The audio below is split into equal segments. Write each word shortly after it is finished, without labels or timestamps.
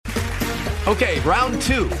Okay, round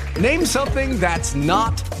two. Name something that's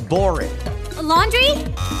not boring. A laundry?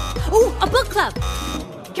 Ooh, a book club.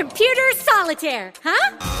 Computer solitaire,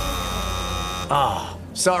 huh? Ah,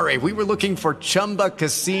 sorry, we were looking for Chumba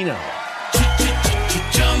Casino.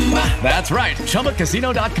 That's right,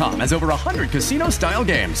 ChumbaCasino.com has over 100 casino-style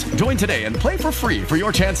games. Join today and play for free for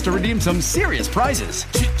your chance to redeem some serious prizes.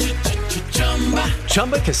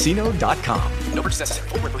 ChumbaCasino.com. No purchase necessary.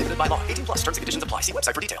 Void where prohibited by law. 18+ terms and conditions apply. See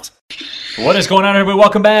website for details. What is going on, everybody?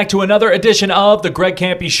 Welcome back to another edition of the Greg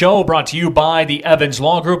Kampe Show, brought to you by the Evans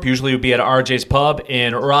Law Group. Usually we'd be at RJ's Pub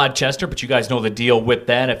in Rochester, but you guys know the deal with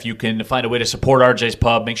that. If you can find a way to support RJ's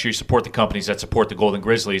Pub, make sure you support the companies that support the Golden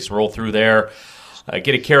Grizzlies. Roll through there,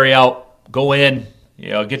 get a carry out, go in,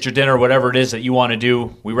 get your dinner, whatever it is that you want to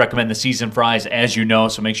do. We recommend the seasoned fries, as you know,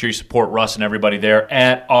 so make sure you support Russ and everybody there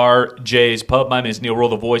at RJ's Pub. My name is Neal Ruhl,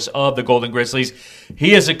 the voice of the Golden Grizzlies.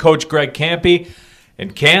 He is a coach, Greg Kampe.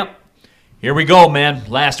 And Camp, here we go, man.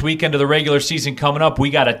 Last weekend of the regular season coming up. We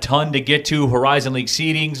got a ton to get to. Horizon League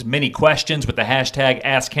seedings, many questions with the hashtag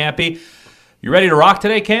 #AskKampe. You ready to rock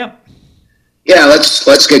today, Camp? Yeah,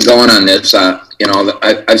 let's get going on this.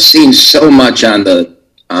 I've seen so much on the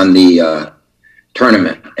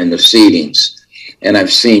tournament and the seedings, and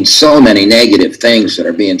I've seen so many negative things that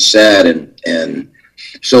are being said, and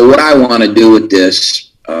so what I want to do with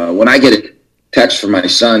this, when I get a text from my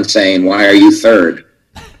son saying, "Why are you third?"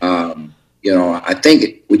 I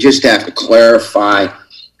think we just have to clarify,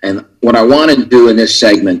 and what I want to do in this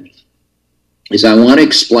segment is I want to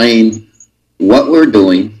explain what we're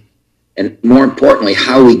doing, and more importantly,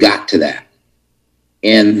 how we got to that.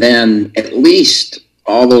 And then at least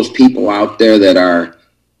all those people out there that are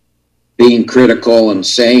being critical and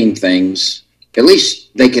saying things, at least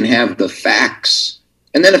they can have the facts.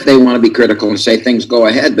 And then if they want to be critical and say things, go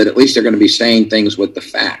ahead, but at least they're going to be saying things with the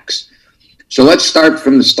facts. So let's start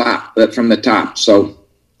from the top. So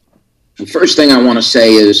the first thing I want to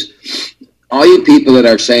say is all you people that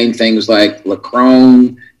are saying things like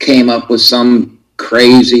Lacrone came up with some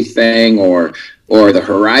crazy thing or the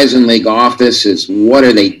Horizon League office is, what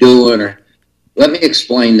are they doing? Or let me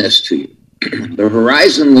explain this to you. The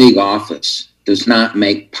Horizon League office does not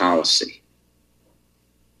make policy.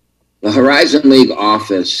 The Horizon League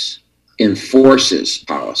office enforces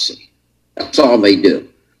policy. That's all they do.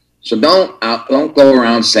 So don't go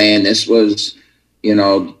around saying this was,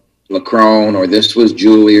 Lacrone or this was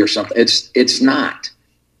Julie or something. It's not.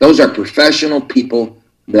 Those are professional people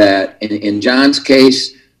that, in John's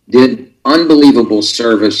case, did unbelievable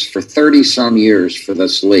service for 30-some years for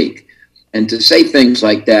this league. And to say things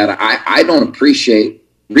like that, I don't appreciate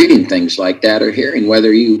reading things like that or hearing,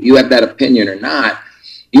 whether you have that opinion or not.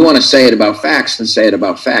 You want to say it about facts, and say it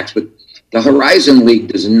about facts. But the Horizon League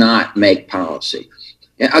does not make policy.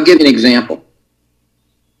 I'll give you an example.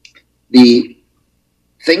 The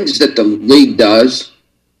things that the league does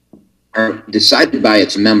are decided by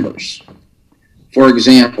its members. For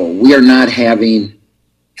example, we are not having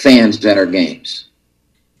fans at our games.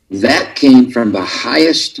 That came from the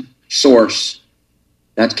highest source.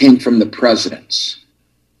 That came from the presidents.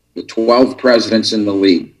 The 12 presidents in the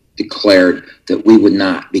league declared that we would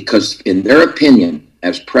not, because in their opinion,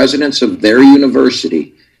 as presidents of their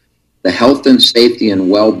university, the health and safety and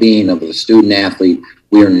well-being of the student athlete,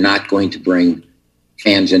 we are not going to bring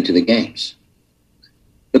fans into the games.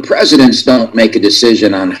 The presidents don't make a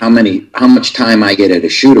decision on how much time I get at a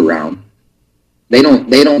shoot around. They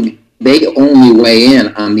only weigh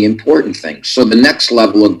in on the important things. So the next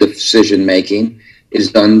level of decision making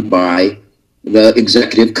is done by the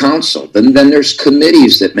executive council. Then there's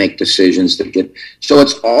committees that make decisions so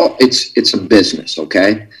it's a business,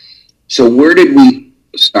 okay? So where did we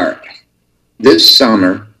start? This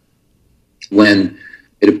summer, when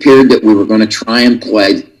it appeared that we were going to try and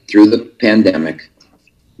play through the pandemic,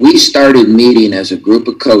 we started meeting as a group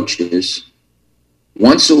of coaches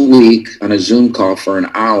once a week on a Zoom call for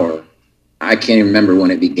an hour. I can't remember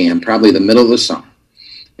when it began, probably the middle of the summer.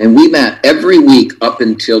 And we met every week up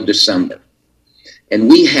until December. And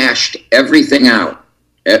we hashed everything out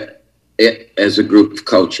as a group of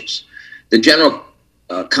coaches. The general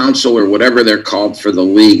council, or whatever they're called for the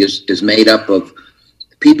league, is made up of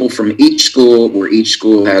people from each school, where each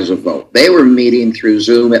school has a vote. They were meeting through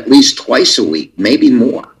Zoom at least twice a week, maybe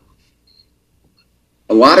more.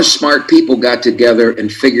 A lot of smart people got together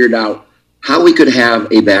and figured out how we could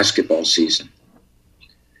have a basketball season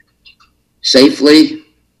safely,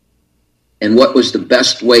 and what was the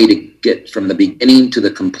best way to get from the beginning to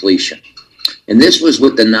the completion. And this was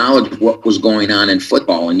with the knowledge of what was going on in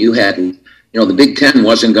football. And you had, the Big Ten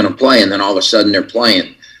wasn't going to play, and then all of a sudden they're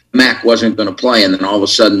playing. MAC wasn't going to play, and then all of a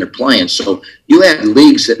sudden they're playing. So you had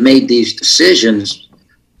leagues that made these decisions,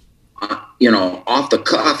 off the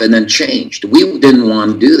cuff and then changed. We didn't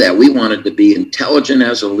want to do that. We wanted to be intelligent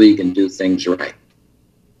as a league and do things right.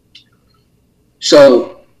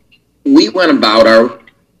 So we went about our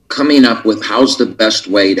coming up with how's the best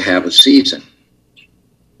way to have a season.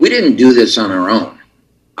 We didn't do this on our own.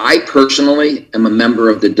 I personally am a member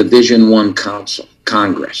of the Division I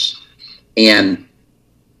Congress, and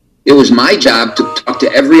it was my job to talk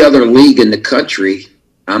to every other league in the country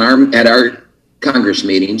at our Congress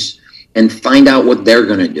meetings and find out what they're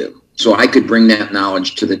going to do, so I could bring that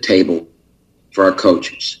knowledge to the table for our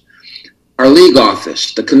coaches. Our league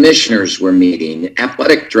office, the commissioners were meeting, the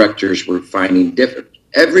athletic directors were finding different.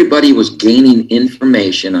 Everybody was gaining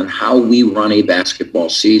information on how we run a basketball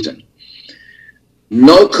season.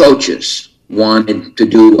 No coaches wanted to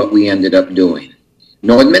do what we ended up doing.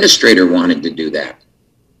 No administrator wanted to do that,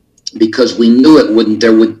 because we knew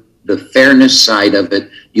the fairness side of it,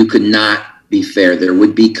 you could not be fair. There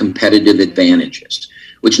would be competitive advantages,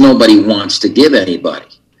 which nobody wants to give anybody.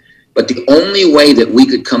 But the only way that we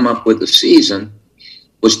could come up with a season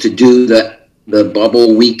was to do the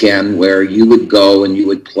bubble weekend, where you would go and you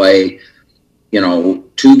would play,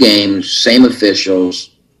 2 games, same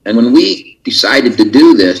officials. And when we decided to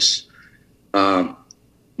do this,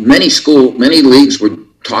 many leagues were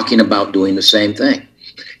talking about doing the same thing.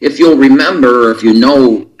 If you'll remember, or if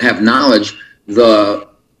have knowledge, the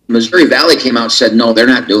Missouri Valley came out and said, no, they're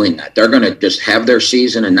not doing that. They're going to just have their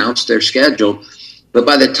season, announce their schedule. But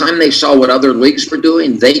by the time they saw what other leagues were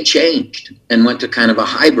doing, they changed and went to kind of a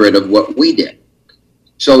hybrid of what we did.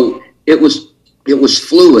 So it was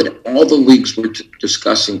fluid. All the leagues were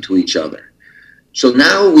discussing to each other. So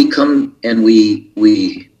now we come and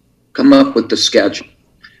we come up with the schedule.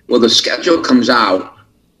 Well, the schedule comes out,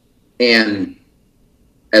 and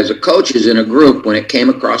as a coaches in a group, when it came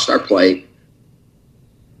across our plate,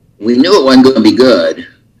 we knew it wasn't going to be good,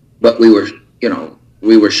 but we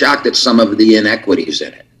were shocked at some of the inequities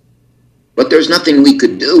in it. But there's nothing we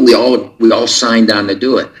could do. We all signed on to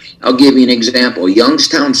do it. I'll give you an example.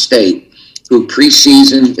 Youngstown State, who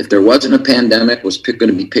preseason, if there wasn't a pandemic, was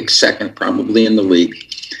going to be picked second probably in the league.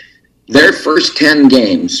 Their first 10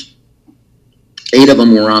 games, 8 of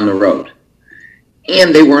them were on the road.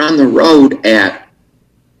 And they were on the road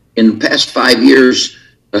in the past 5 years,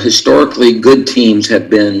 historically good teams have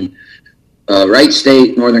been Wright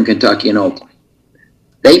State, Northern Kentucky, and Oakland.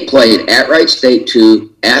 They played at Wright State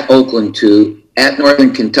 2, at Oakland 2, at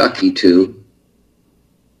Northern Kentucky 2,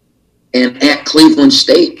 and at Cleveland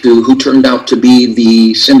State 2, who turned out to be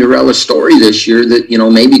the Cinderella story this year that,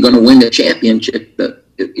 maybe going to win the championship,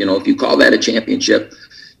 if you call that a championship.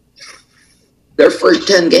 Their first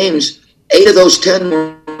 10 games, 8 of those 10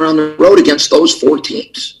 were on the road against those 4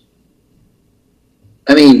 teams.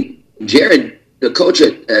 I mean, Jared, the coach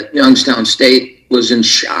at Youngstown State, was in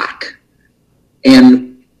shock.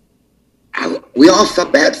 And we all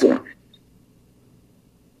felt bad for him.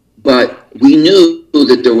 But we knew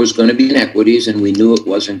that there was going to be inequities, and we knew it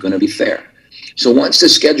wasn't going to be fair. So once the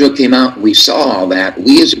schedule came out, we saw all that.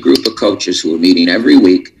 We, as a group of coaches who were meeting every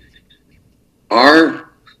week,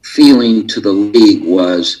 our feeling to the league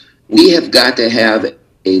was we have got to have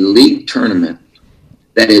a league tournament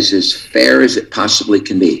that is as fair as it possibly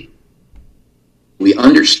can be. We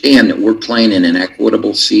understand that we're playing in an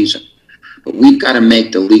equitable season, but we've got to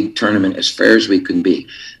make the league tournament as fair as we can be.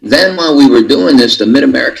 Then while we were doing this, the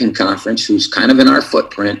Mid-American Conference, who's kind of in our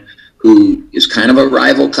footprint, who is kind of a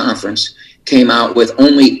rival conference, came out with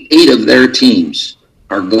only 8 of their teams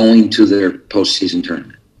are going to their postseason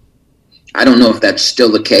tournament. I don't know if that's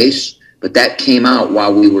still the case, but that came out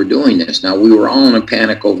while we were doing this. Now, we were all in a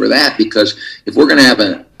panic over that, because if we're going to have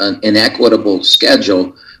an equitable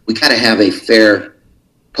schedule, we got to have a fair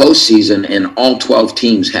postseason, and all 12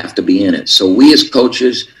 teams have to be in it. So we as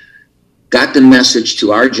coaches got the message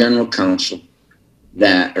to our general counsel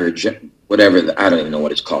that, or whatever, I don't even know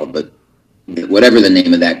what it's called, but whatever the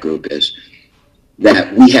name of that group is,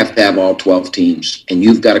 that we have to have all 12 teams, and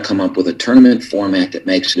you've got to come up with a tournament format that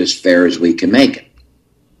makes it as fair as we can make it.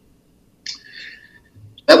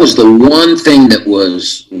 That was the one thing that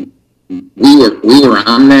was, we were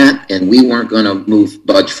on that, and we weren't going to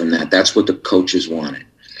budge from that. That's what the coaches wanted.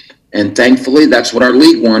 And thankfully, that's what our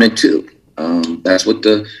league wanted too. That's what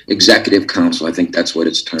the executive council, I think that's what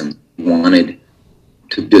it's termed, wanted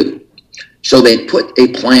to do. So they put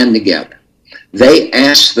a plan together. They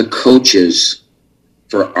asked the coaches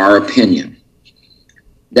for our opinion.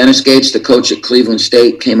 Dennis Gates, the coach at Cleveland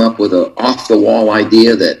State, came up with an off-the-wall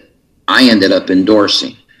idea that I ended up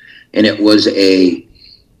endorsing. And it was a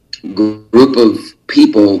group of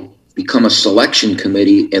people become a selection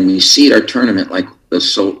committee and we seed our tournament like the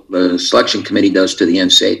selection committee does to the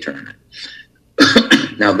NCAA tournament.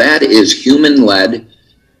 Now that is human-led,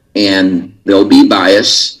 and there'll be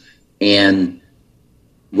bias, and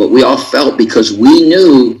what we all felt, because we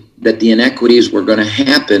knew that the inequities were going to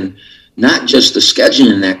happen, not just the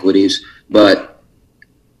scheduling inequities, but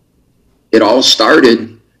it all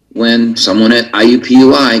started when someone at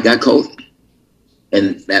IUPUI got COVID.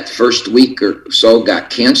 And that first week or so got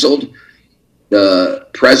canceled. The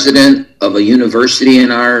president of a university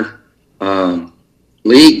in our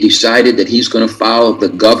league decided that he's going to follow the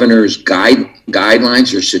governor's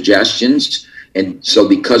guidelines or suggestions. And so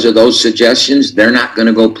because of those suggestions, they're not going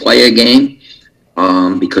to go play a game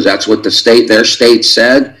because that's what their state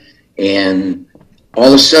said. And all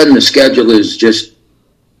of a sudden the schedule is just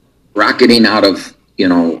rocketing out of,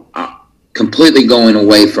 completely going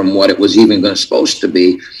away from what it was even supposed to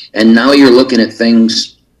be. And now you're looking at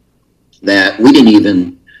things that we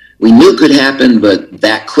knew could happen, but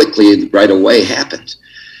that quickly right away happened.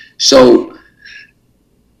 So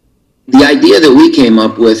the idea that we came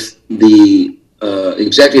up with, the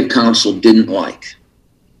executive council didn't like.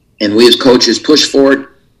 And we as coaches pushed for it,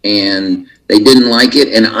 and they didn't like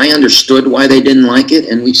it. And I understood why they didn't like it.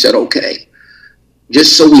 And we said, okay,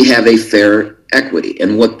 just so we have a fair equity.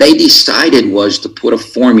 And what they decided was to put a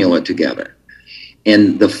formula together.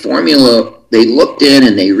 And the formula, they looked in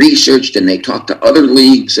and they researched and they talked to other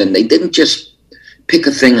leagues, and they didn't just pick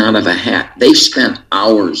a thing out of a hat. They spent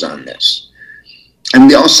hours on this. And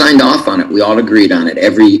we all signed off on it. We all agreed on it.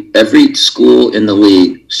 Every school in the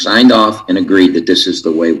league signed off and agreed that this is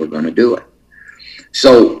the way we're going to do it.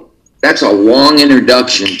 So that's a long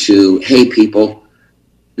introduction to, hey, people,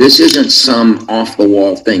 this isn't some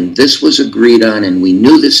off-the-wall thing. This was agreed on, and we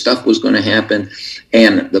knew this stuff was going to happen.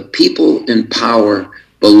 And the people in power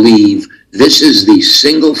believe this is the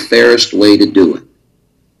single fairest way to do it.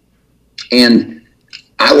 And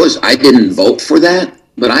I didn't vote for that,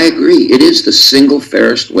 but I agree. It is the single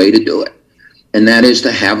fairest way to do it. And that is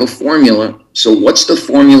to have a formula. So what's the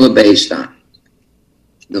formula based on?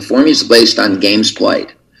 The formula is based on games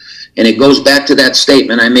played. And it goes back to that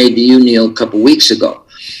statement I made to you, Neal, a couple weeks ago.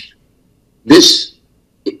 This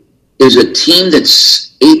is a team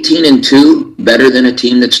that's 18-2 better than a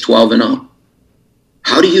team that's 12-0.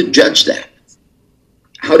 How do you judge that?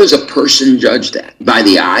 How does a person judge that? By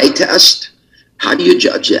the eye test? How do you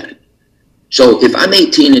judge that? So if I'm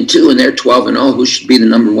 18-2 and they're 12-0, who should be the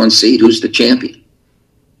number one seed? Who's the champion?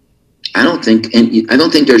 I don't think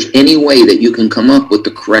there's any way that you can come up with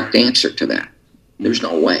the correct answer to that. There's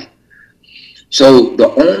no way. So the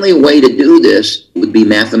only way to do this would be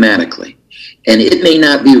mathematically. And it may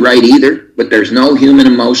not be right either, but there's no human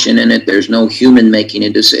emotion in it. There's no human making a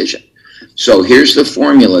decision. So here's the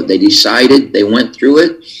formula. They went through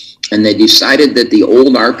it, and they decided that the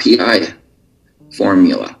old RPI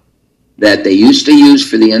formula that they used to use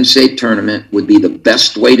for the NCAA tournament would be the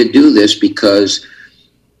best way to do this, because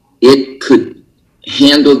it could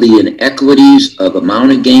handle the inequities of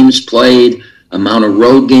amount of games played, amount of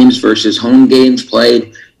road games versus home games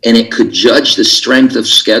played, and it could judge the strength of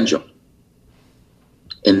schedule.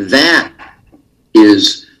 And that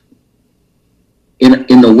is,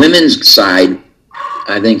 in the women's side,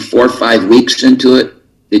 I think 4 or 5 weeks into it.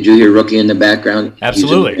 Did you hear Rookie in the background?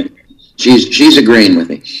 Absolutely. She's agreeing with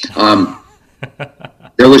me.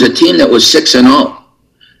 There was a team that was 6-0,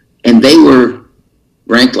 and they were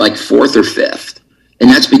ranked like 4th or 5th. And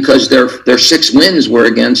that's because their 6 wins were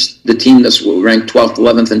against the team that's ranked 12th,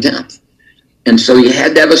 11th, and 10th. And so you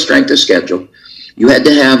had to have a strength of schedule. You had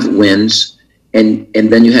to have wins, and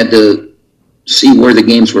then you had to see where the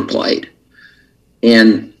games were played.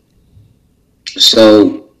 And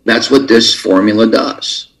so that's what this formula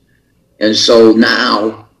does. And so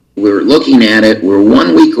now we're looking at it. We're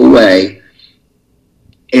 1 week away,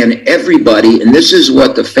 and everybody, and this is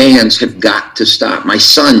what the fans have got to stop. My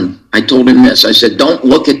son, I told him this. I said, don't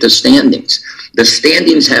look at the standings. The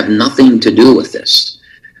standings have nothing to do with this.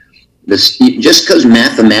 Just because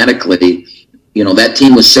mathematically, that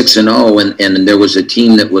team was 6-0, and there was a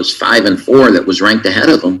team that was 5-4 that was ranked ahead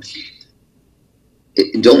of them.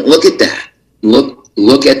 Don't look at that.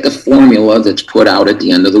 Look at the formula that's put out at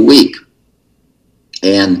the end of the week.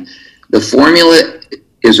 And the formula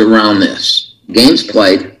is around this: games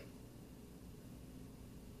played,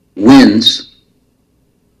 wins,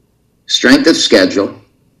 strength of schedule,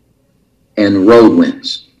 and road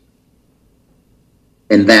wins.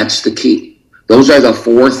 And that's the key. Those are the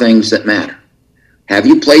 4 things that matter. Have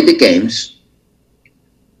you played the games?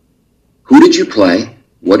 Who did you play?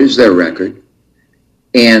 What is their record?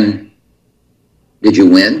 And did you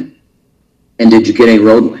win? And did you get any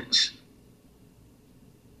road wins?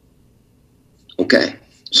 Okay.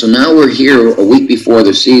 So now we're here a week before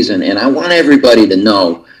the season, and I want everybody to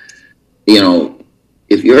know,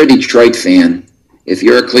 if you're a Detroit fan, if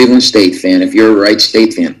you're a Cleveland State fan, if you're a Wright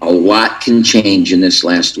State fan, a lot can change in this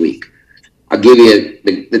last week. I'll give you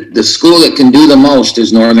the school that can do the most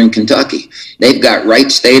is Northern Kentucky. They've got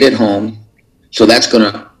Wright State at home, so that's going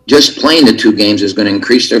to, just playing the 2 games is going to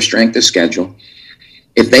increase their strength of schedule.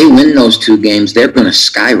 If they win those 2 games, they're going to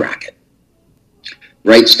skyrocket.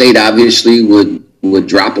 Wright State obviously would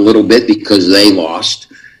drop a little bit because they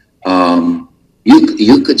lost.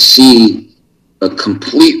 You could see a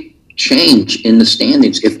complete change in the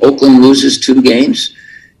standings if Oakland loses 2 games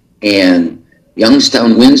and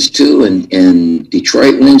Youngstown wins 2 and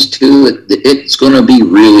Detroit wins 2. It's going to be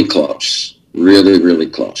really close, really, really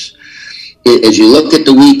close. As you look at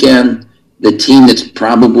the weekend, the team that's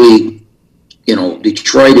probably,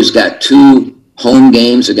 Detroit has got 2 home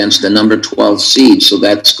games against the number 12 seed, so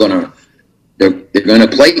that's going to, they're going to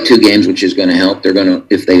play 2 games, which is going to help.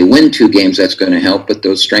 If they win 2 games, that's going to help, but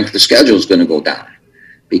the strength of schedule is going to go down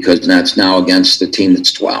because that's now against the team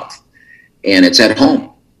that's 12, and it's at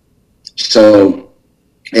home. So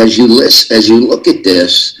as you look at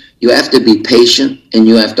this, you have to be patient and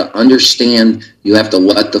you have to understand, you have to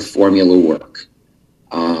let the formula work.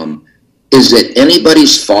 Is it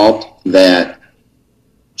anybody's fault that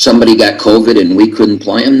somebody got COVID and we couldn't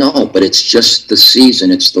play them? No, but it's just the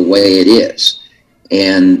season. It's the way it is.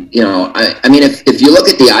 And, if you look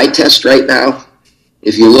at the eye test right now,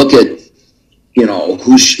 if you look at,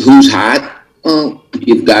 who's hot, well,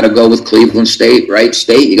 you've got to go with Cleveland State, Wright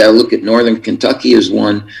State. You got to look at Northern Kentucky has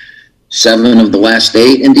won 7 of the last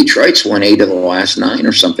 8, and Detroit's won 8 of the last 9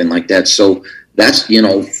 or something like that. So that's,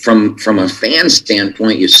 from a fan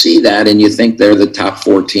standpoint, you see that and you think they're the top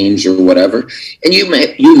 4 teams or whatever, and you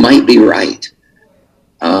might be right.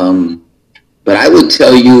 But I would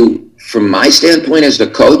tell you, from my standpoint as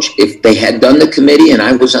the coach, if they had done the committee and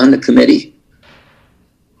I was on the committee,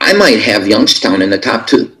 I might have Youngstown in the top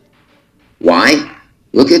 2. Why?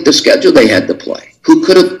 Look at the schedule they had to play. Who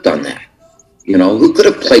could have done that? Who could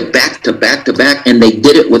have played back to back to back, and they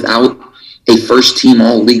did it without a first-team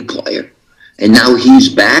all-league player. And now he's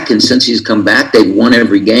back, and since he's come back, they've won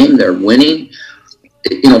every game. They're winning.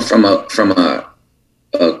 From a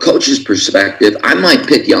coach's perspective, I might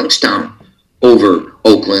pick Youngstown over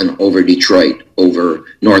Oakland, over Detroit, over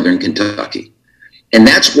Northern Kentucky. And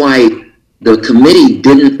that's why the committee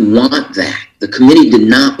didn't want that. The committee did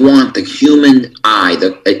not want the human eye,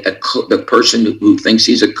 the person who thinks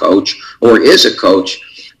he's a coach or is a coach,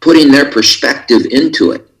 putting their perspective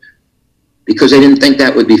into it because they didn't think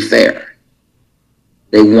that would be fair.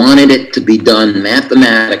 They wanted it to be done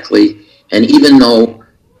mathematically, and even though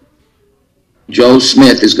Joe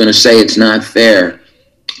Smith is going to say it's not fair,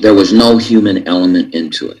 there was no human element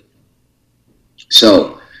into it.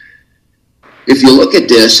 So if you look at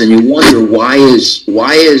this and you wonder why is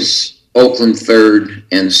Oakland 3rd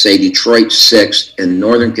and say Detroit 6th and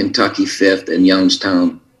Northern Kentucky 5th and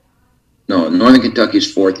Northern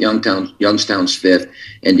Kentucky's 4th, Youngstown's 5th,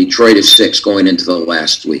 and Detroit is 6th going into the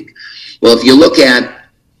last week. Well, if you look at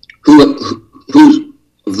who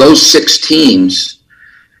of those 6 teams,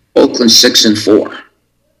 Oakland's 6-4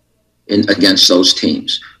 against those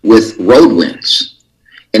teams with road wins.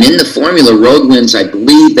 And in the formula, road wins, I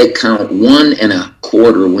believe they count 1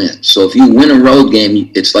 1/4 wins. So if you win a road game,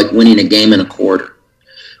 it's like winning a game in a quarter.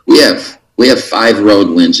 We have 5 road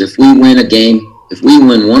wins. If we win a game, if we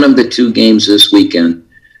win one of the 2 games this weekend,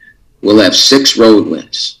 we'll have 6 road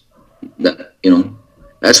wins.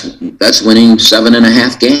 That's winning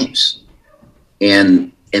 7.5 games.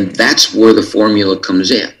 And that's where the formula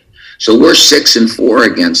comes in. So we're 6-4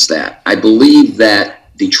 against that. I believe that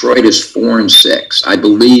Detroit is 4-6. I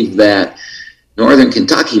believe that Northern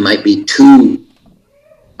Kentucky might be 2.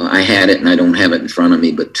 I had it and I don't have it in front of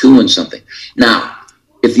me, but 2 and something. Now,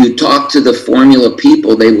 if you talk to the formula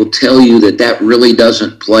people, they will tell you that really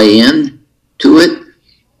doesn't play in to it,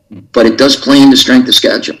 but it does play into strength of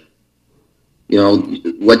schedule.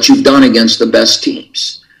 What you've done against the best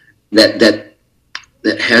teams, that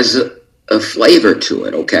has a flavor to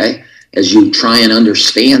it, okay, as you try and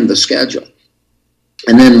understand the schedule.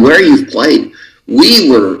 And then where you've played,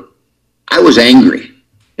 I was angry.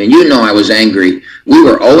 And I was angry. We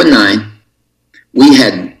were 0-9. We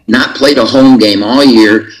had not played a home game all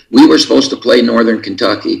year. We were supposed to play Northern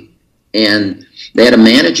Kentucky. And they had a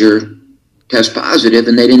manager test positive,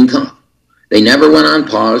 and they didn't come. They never went on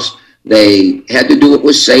pause. They had to do what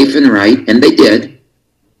was safe and right, and they did.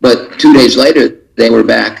 But 2 days later, they were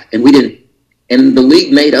back, and we didn't. And the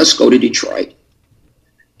league made us go to Detroit.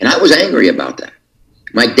 And I was angry about that.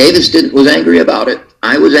 Mike Davis was angry about it.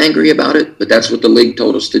 I was angry about it, but that's what the league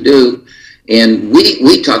told us to do. And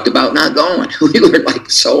we talked about not going. We were like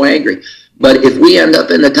so angry. But if we end up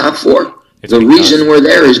in the top 4, the reason we're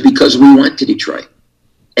there is because we went to Detroit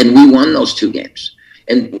and we won those 2 games.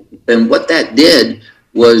 And what that did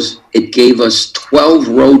was it gave us 12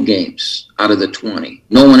 road games out of the 20.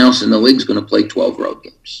 No one else in the league is going to play 12 road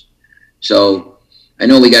games. So I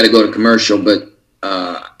know we got to go to commercial, but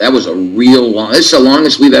that was a real long. It's the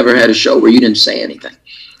longest we've ever had a show where you didn't say anything.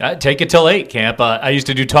 Take it till 8, Camp. I used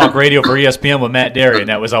to do talk radio for ESPN with Matt Derry, and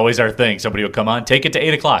that was always our thing. Somebody would come on, take it to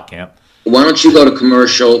 8 o'clock, Camp. Why don't you go to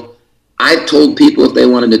commercial? I've told people if they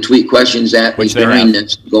wanted to tweet questions at me during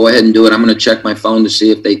this, go ahead and do it. I'm going to check my phone to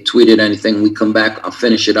see if they tweeted anything. We come back, I'll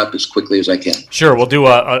finish it up as quickly as I can. Sure, we'll do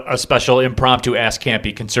a special impromptu Ask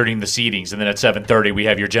Campy concerning the seedings, and then at 7:30 we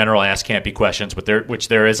have your general Ask Campy questions, which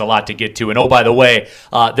there is a lot to get to. And oh, by the way,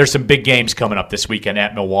 there's some big games coming up this weekend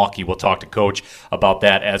at Milwaukee. We'll talk to Coach about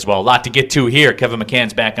that as well. A lot to get to here. Kevin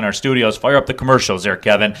McCann's back in our studios. Fire up the commercials there,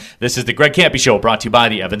 Kevin. This is the Greg Kampe Show, brought to you by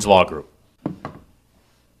the Evans Law Group.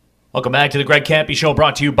 Welcome back to the Greg Kampe Show,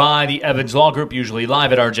 brought to you by the Evans Law Group, usually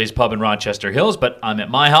live at RJ's Pub in Rochester Hills, but I'm at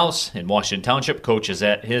my house in Washington Township. Coach is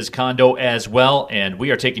at his condo as well, and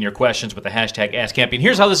we are taking your questions with the hashtag AskCampy. And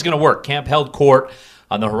here's how this is going to work. Camp held court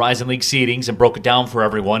on the Horizon League seedings and broke it down for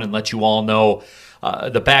everyone and let you all know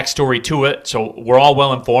the backstory to it. So we're all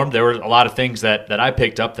well informed. There were a lot of things that I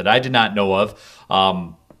picked up that I did not know of.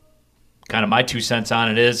 Kind of my 2 cents on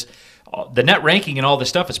it is, the net ranking and all this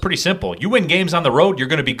stuff is pretty simple. You win games on the road, you're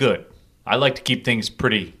going to be good. I like to keep things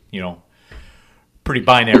pretty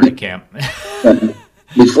binary, Camp.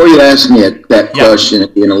 Before you ask me that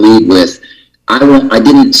question, you're going to lead with, I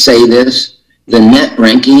didn't say this. The net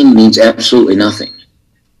ranking means absolutely nothing.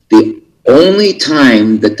 The only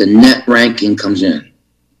time that the net ranking comes in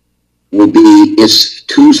is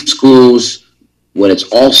 2 schools, when it's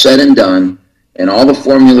all said and done and all the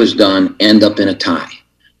formulas done, end up in a tie.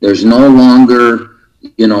 There's no longer,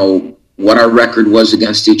 what our record was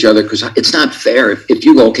against each other, because it's not fair. If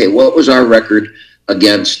you go, okay, what was our record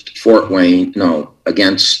against Fort Wayne? No,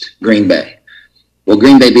 against Green Bay. Well,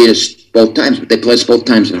 Green Bay beat us both times, but they played us both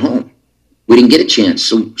times at home. We didn't get a chance.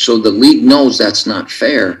 So the league knows that's not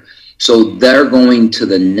fair. So they're going to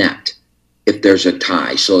the net if there's a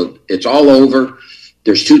tie. So it's all over.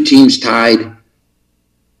 There's 2 teams tied.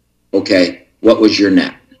 Okay, what was your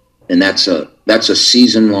net? And that's a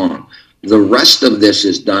season long. The rest of this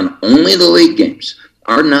is done only the league games.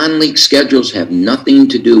 Our non-league schedules have nothing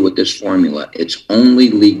to do with this formula. It's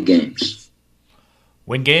only league games.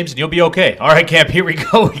 Win games and you'll be okay. All right, Camp, here we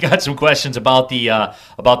go. We got some questions about the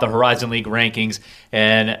Horizon League rankings.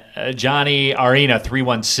 And Johnny Arena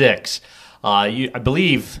 316, I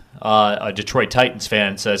believe a Detroit Titans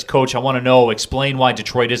fan says, Coach, I want to know, explain why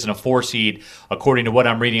Detroit isn't a 4 seed. According to what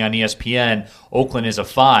I'm reading on ESPN, Oakland is a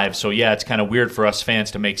 5. So, yeah, it's kind of weird for us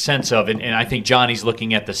fans to make sense of. And I think Johnny's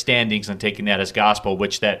looking at the standings and taking that as gospel,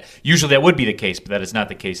 which usually that would be the case, but that is not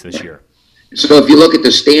the case this year. So if you look at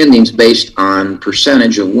the standings based on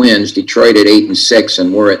percentage of wins, Detroit at 8-6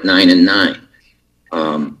 and we're at 9-9.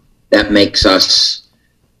 That makes us,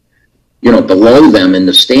 below them in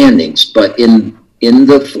the standings. But in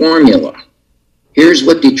the formula, here's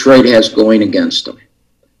what Detroit has going against them.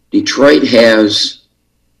 Detroit has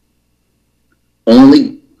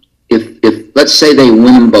only, if let's say they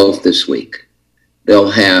win them both this week,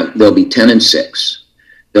 they'll be 10-6.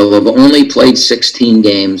 They'll have only played 16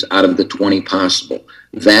 games out of the 20 possible.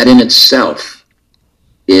 That in itself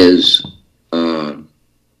is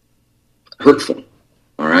hurtful,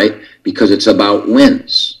 all right? Because it's about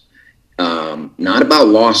wins, not about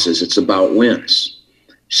losses. It's about wins.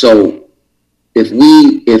 So if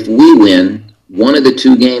we win, one of the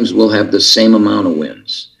 2 games will have the same amount of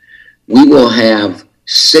wins. We will have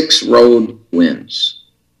 6 road wins.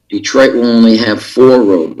 Detroit will only have 4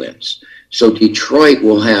 road wins. So Detroit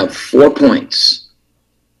will have 4 points.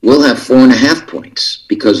 We'll have 4.5 points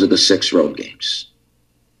because of the 6 road games.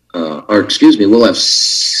 We'll have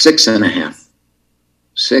 6.5.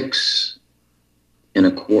 6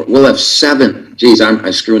 1/4. We'll have 7. Geez, I'm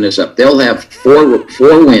screwing this up. They'll have 4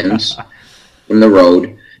 wins from the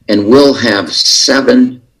road, and we'll have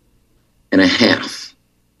 7.5.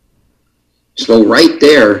 So right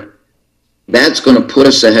there, that's going to put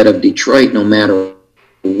us ahead of Detroit no matter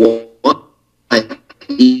what.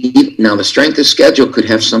 Now, the strength of schedule could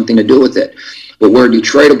have something to do with it. But where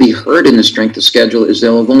Detroit will be hurt in the strength of schedule is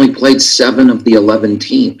they'll have only played 7 of the 11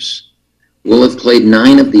 teams. We'll have played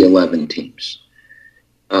 9 of the 11 teams.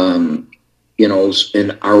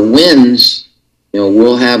 And our wins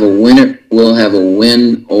we'll have a winner. We'll have a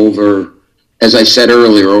win over, as I said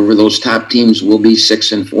earlier, over those top teams. We'll be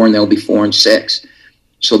 6-4, and they'll be 4-6.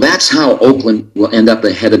 So that's how Oakland will end up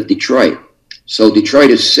ahead of Detroit. So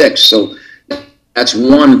Detroit is 6. So that's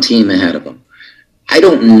one team ahead of them. I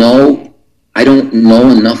don't know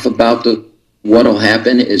enough about what'll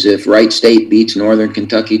happen is if Wright State beats Northern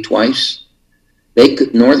Kentucky twice.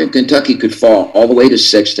 Northern Kentucky could fall all the way to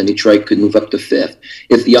 6th, and Detroit could move up to 5th.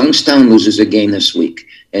 If Youngstown loses a game this week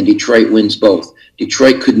and Detroit wins both,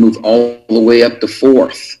 Detroit could move all the way up to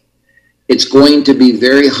 4th. It's going to be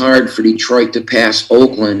very hard for Detroit to pass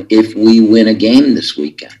Oakland if we win a game this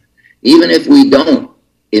weekend. Even if we don't,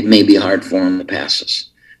 it may be hard for them to pass us.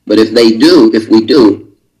 But if we do, it's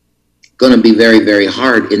going to be very, very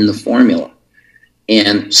hard in the formula.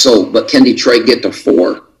 And so, but can Detroit get to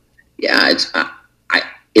 4? Yeah,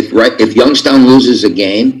 if Youngstown loses a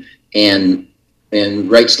game and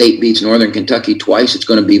Wright State beats Northern Kentucky twice, it's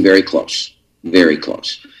going to be very close, very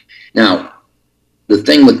close. Now, the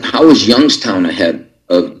thing with how is Youngstown ahead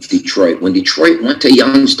of Detroit? When Detroit went to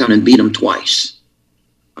Youngstown and beat them twice,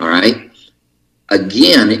 all right?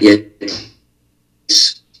 Again,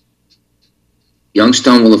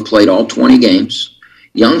 Youngstown will have played all 20 games.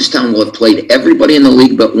 Youngstown will have played everybody in the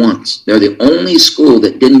league but once. They're the only school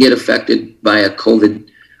that didn't get affected by a COVID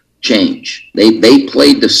change. They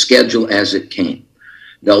played the schedule as it came.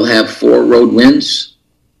 They'll have 4 road wins,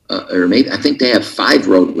 or maybe I think they have 5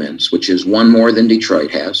 road wins, which is one more than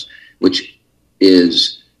Detroit has, which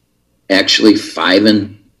is actually 6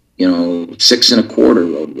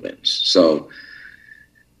 1/4 road wins. So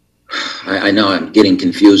I know I'm getting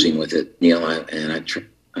confusing with it, Neal,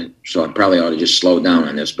 so I probably ought to just slow down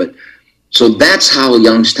on this. But so that's how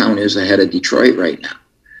Youngstown is ahead of Detroit right now.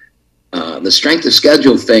 The strength of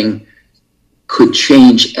schedule thing could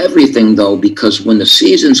change everything, though, because when the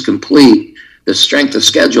season's complete, the strength of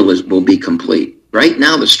schedule will be complete. Right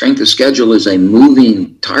now, the strength of schedule is a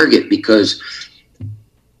moving target because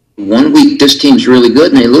one week this team's really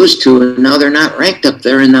good and they lose to it, and now they're not ranked up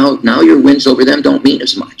there, and now your wins over them don't mean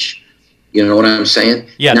as much. You know what I'm saying?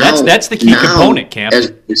 Yeah, that's the key component, Camp.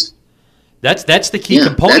 That's the key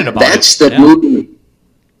component about that's it. The moving,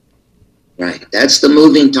 right. That's the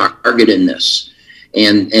moving target in this.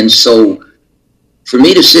 And so for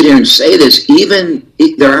me to sit here and say this,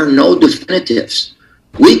 there are no definitives.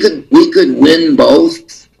 We could win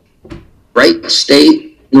both. Wright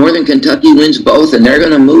State, Northern Kentucky wins both, and they're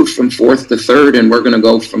going to move from 4th to 3rd, and we're going to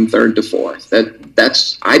go from 3rd to 4th.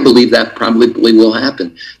 I believe that probably will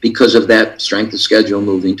happen because of that strength of schedule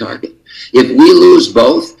moving target. If we lose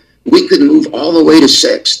both, we could move all the way to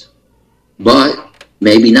 6th, but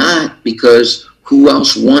maybe not, because who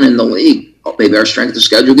else won in the league? Maybe our strength of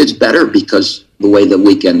schedule gets better because the way the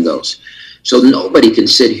weekend goes. So nobody can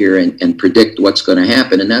sit here and predict what's going to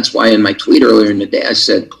happen. And that's why in my tweet earlier in the day, I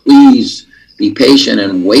said, please be patient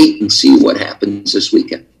and wait and see what happens this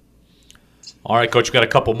weekend. All right, Coach, we've got a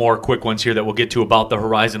couple more quick ones here that we'll get to about the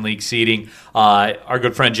Horizon League seeding. Our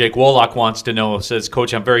good friend Jake Woloch wants to know, says,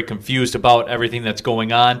 Coach, I'm very confused about everything that's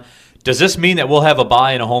going on. Does this mean that we'll have a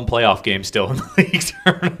bye and a home playoff game still in the league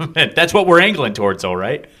tournament? That's what we're angling towards, though,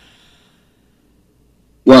 right?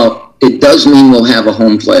 Well, it does mean we'll have a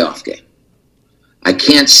home playoff game. I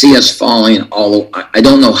can't see us falling I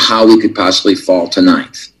don't know how we could possibly fall to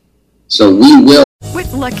 9th. So we will.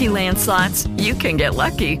 With Lucky Land Slots, you can get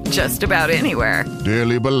lucky just about anywhere.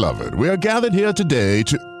 Dearly beloved, we are gathered here today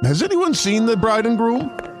to... Has anyone seen the bride and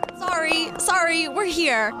groom? Sorry, we're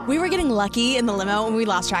here. We were getting lucky in the limo and we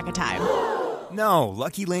lost track of time. No,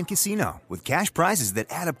 Lucky Land Casino, with cash prizes that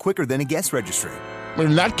add up quicker than a guest registry.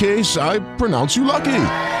 In that case, I pronounce you lucky.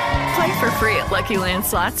 Play for free at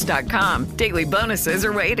LuckyLandSlots.com. Daily bonuses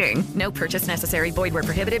are waiting. No purchase necessary. Void where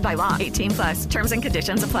prohibited by law. 18+. Terms and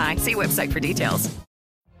conditions apply. See website for details.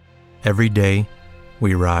 Every day,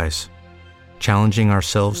 we rise, challenging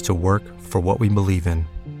ourselves to work for what we believe in.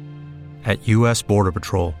 At U.S. Border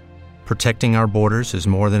Patrol, protecting our borders is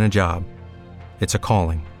more than a job. It's a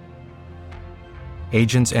calling.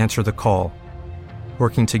 Agents answer the call,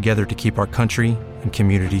 working together to keep our country and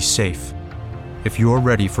communities safe. If you're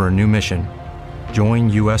ready for a new mission, join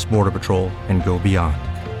U.S. Border Patrol and go beyond.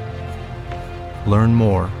 Learn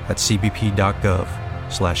more at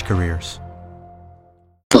cbp.gov/careers.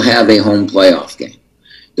 We'll have a home playoff game.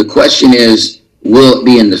 The question is, will it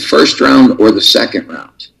be in the first round or the second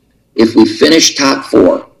round? If we finish top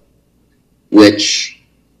 4, which,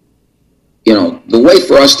 the way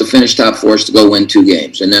for us to finish top 4 is to go win 2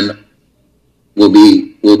 games, and then we'll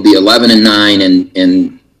be 11-9,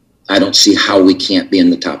 and I don't see how we can't be in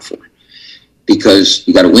the top 4. because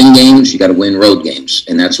you got to win games, you got to win road games,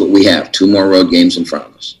 and that's what we have, 2 more road games in front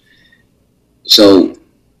of us. So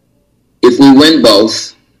if we win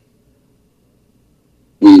both,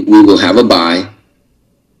 we will have a bye,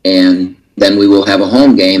 and then we will have a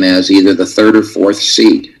home game as either the 3rd or 4th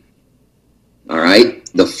seed. All right?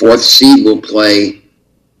 The 4th seed will play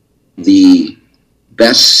the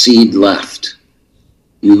best seed left.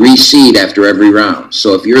 You reseed after every round.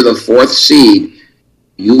 So if you're the 4th seed,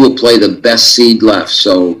 you will play the best seed left.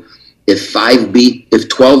 So if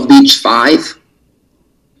 12 beats 5,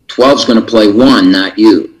 12's going to play 1, not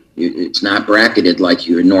you. It's not bracketed like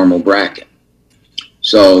your normal bracket.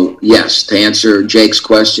 So yes, to answer Jake's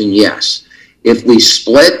question, yes. If we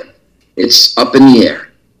split, it's up in the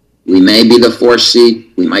air. We may be the 4th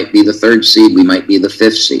seed, we might be the 3rd seed, we might be the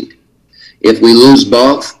 5th seed. If we lose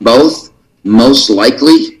both, most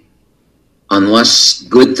likely, unless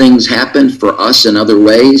good things happen for us in other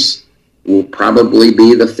ways, we'll probably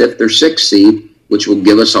be the 5th or 6th seed, which will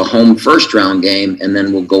give us a home first round game, and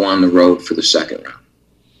then we'll go on the road for the second round.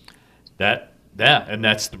 And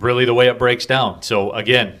that's really the way it breaks down. So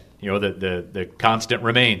again, the constant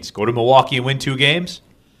remains. Go to Milwaukee and win 2 games.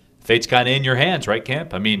 Fate's kind of in your hands, right,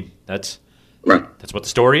 Camp? I mean, that's right. That's what the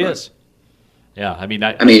story is. Yeah, I mean,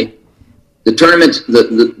 the tournament,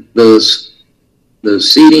 the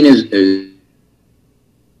seeding is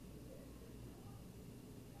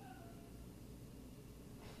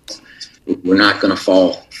we're not going to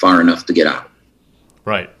fall far enough to get out.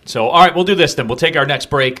 Right. So, all right, we'll do this then. We'll take our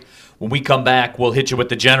next break. When we come back, we'll hit you with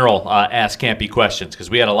the general Ask Campy questions because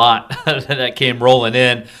we had a lot that came rolling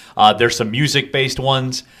in. There's some music-based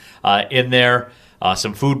ones in there,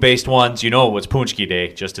 some food-based ones. You know it was Punchki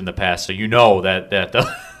Day just in the past, so you know that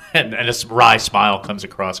and a wry smile comes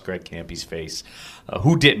across Greg Kampe's face.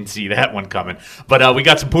 Who didn't see that one coming? But we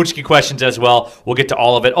got some Punchki questions as well. We'll get to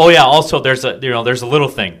all of it. Oh yeah, also there's a little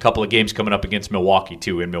thing, a couple of games coming up against Milwaukee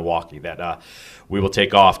too in Milwaukee that we will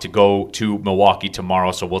take off to go to Milwaukee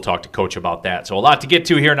tomorrow. So we'll talk to Coach about that. So a lot to get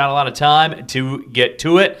to here, not a lot of time to get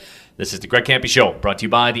to it. This is the Greg Kampe Show, brought to you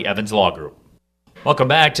by the Evans Law Group. Welcome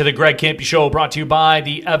back to the Greg Kampe Show, brought to you by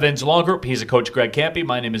the Evans Law Group. He's a Coach Greg Kampe.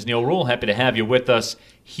 My name is Neal Ruhl. Happy to have you with us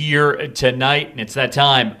here tonight. And it's that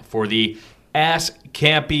time for the Ask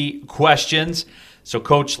Kampe questions. So,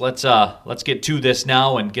 Coach, let's get to this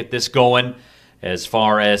now and get this going. As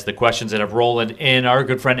far as the questions that have rolled in, our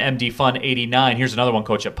good friend MD Fun 89. Here's another one,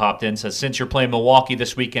 Coach, that popped in. Says, since you're playing Milwaukee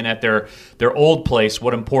this weekend at their old place,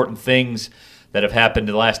 what important things that have happened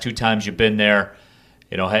the last 2 times you've been there?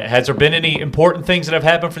 Has there been any important things that have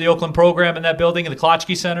happened for the Oakland program in that building, in the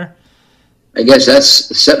Klotchke Center? I guess that's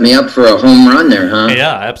set me up for a home run there, huh?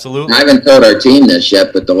 Yeah, absolutely. I haven't told our team this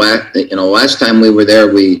yet, but the last time we were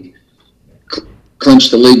there, we clinched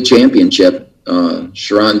the league championship.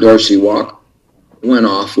 Sharon Dorsey went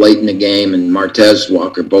off late in the game, and Martez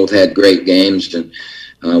Walker both had great games, and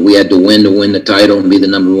we had to win the title and be the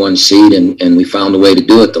number 1 seed, and we found a way to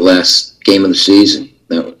do it the last game of the season.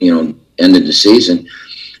 That ended the season,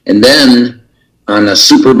 and then on a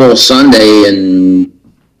Super Bowl Sunday, and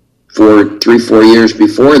 3-4 years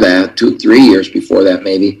before that, 2-3 years before that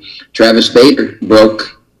maybe, Travis Baker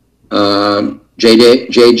broke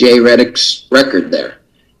J.J. Redick's record there.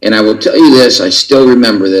 And I will tell you this, I still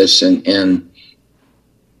remember this, and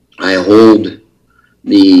I hold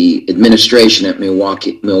the administration at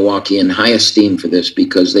Milwaukee in high esteem for this,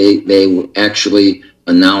 because they actually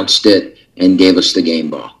announced it and gave us the game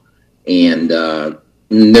ball. And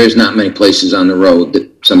there's not many places on the road that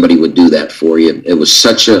somebody would do that for you. It was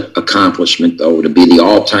such an accomplishment, though, to be the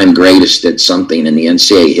all-time greatest at something in the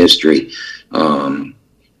NCAA history.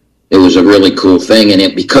 It was a really cool thing,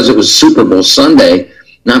 and because it was Super Bowl Sunday,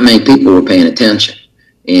 not many people were paying attention,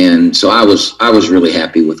 and so I was really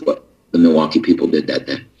happy with what the Milwaukee people did that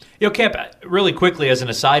day. Camp, really quickly as an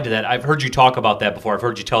aside to that, I've heard you talk about that before. I've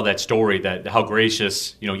heard you tell that story, that how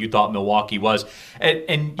gracious you thought Milwaukee was,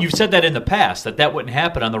 and you've said that in the past that wouldn't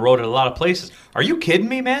happen on the road at a lot of places. Are you kidding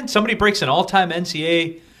me, man? Somebody breaks an all-time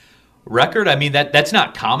NCAA record. I mean, that's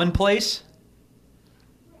not commonplace.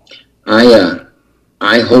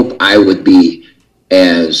 I hope I would be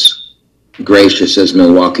as gracious as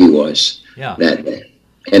Milwaukee was that day,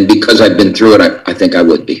 and because I've been through it, I think I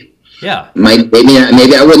would be. Yeah. Maybe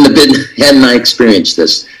I wouldn't have hadn't I experienced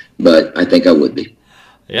this, but I think I would be.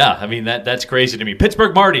 Yeah, I mean, that's crazy to me.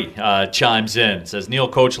 Pittsburgh Marty chimes in, says, Neal,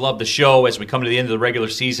 Coach, love the show. As we come to the end of the regular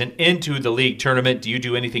season into the league tournament, do you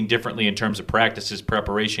do anything differently in terms of practices,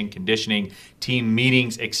 preparation, conditioning, team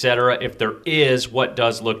meetings, etc.? If there is, what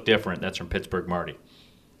does look different? That's from Pittsburgh Marty.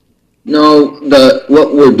 No,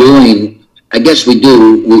 what we're doing, I guess we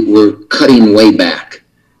do, we're cutting way back.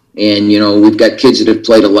 And, we've got kids that have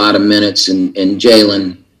played a lot of minutes, and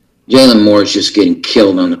Jalen Moore is just getting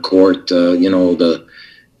killed on the court.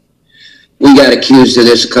 We got accused of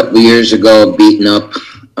this a couple of years ago of beating up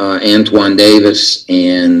Antoine Davis,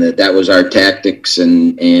 and that was our tactics.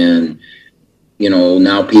 And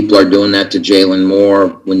now people are doing that to Jalen Moore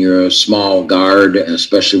when you're a small guard,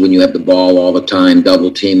 especially when you have the ball all the time,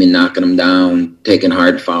 double teaming, knocking them down, taking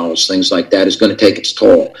hard fouls, things like that is going to take its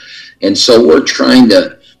toll. And so we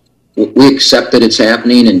accept that it's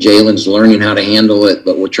happening, and Jalen's learning how to handle it,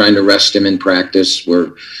 but we're trying to rest him in practice.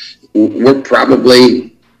 We're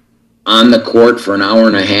probably on the court for an hour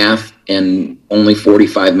and a half, and only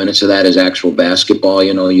 45 minutes of that is actual basketball.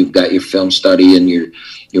 You've got your film study and your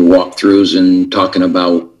walkthroughs and talking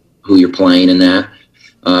about who you're playing and that.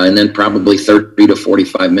 And then probably 30 to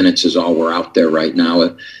 45 minutes is all we're out there right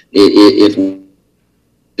now. If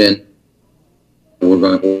then we're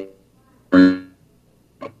going to,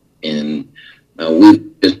 and we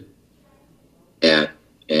just at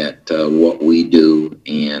what we do,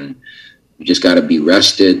 and we just got to be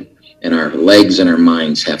rested, and our legs and our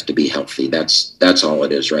minds have to be healthy. That's all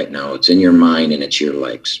it is right now. It's in your mind and it's your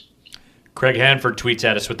legs. Craig Hanford tweets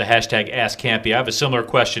at us with the hashtag #AskCampy. I have a similar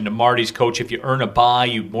question to Marty's. Coach, if you earn a bye,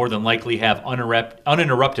 you more than likely have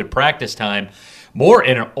uninterrupted practice time, more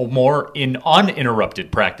in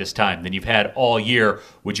uninterrupted practice time than you've had all year.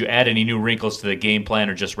 Would you add any new wrinkles to the game plan,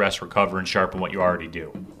 or just rest, recover, and sharpen what you already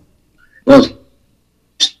do? Well,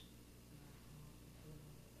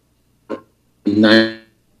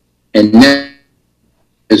 and that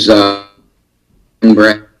is no,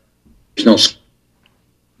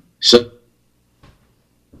 so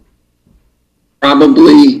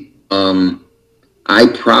probably am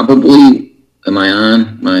I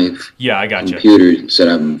on? My yeah, I got computer you. Said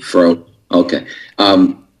I'm froze. Okay.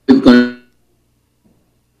 We're going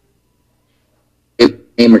to a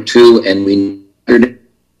game or two, and we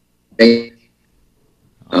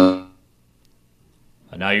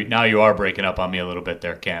now you are breaking up on me a little bit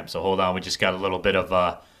there, Camp. So hold on, we just got a little bit of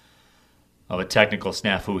a technical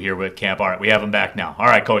snafu here with Camp. All right, we have him back now. All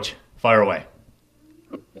right, Coach, fire away.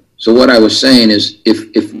 So what I was saying is,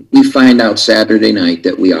 if we find out Saturday night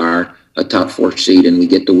that we are a top 4 seed and we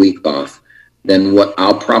get the week off, then what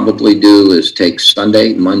I'll probably do is take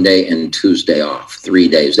Sunday, Monday, and Tuesday off, 3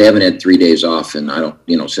 days. They haven't had 3 days off, and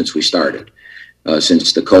since we started,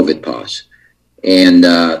 since the COVID pause. And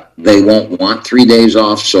they won't want 3 days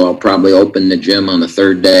off, so I'll probably open the gym on the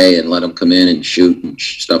third day and let them come in and shoot and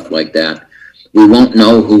stuff like that. We won't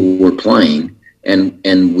know who we're playing,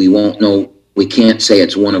 and we won't know. We can't say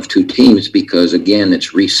it's one of two teams because, again,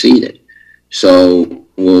 it's reseeded. So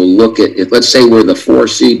we'll look at, let's say we're the 4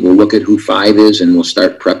 seed, we'll look at who 5 is, and we'll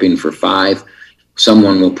start prepping for 5.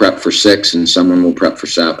 Someone will prep for 6, and someone will prep for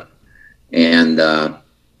 7. And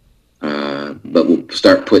but we'll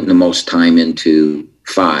start putting the most time into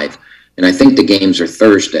 5. And I think the games are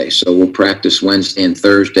Thursday, so we'll practice Wednesday and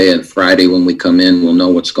Thursday, and Friday when we come in, we'll know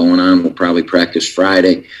what's going on. We'll probably practice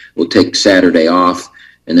Friday. We'll take Saturday off,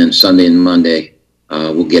 and then Sunday and Monday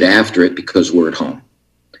we'll get after it because we're at home.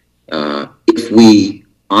 If we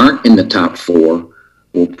aren't in the top 4,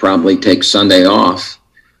 we'll probably take Sunday off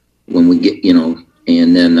when we get,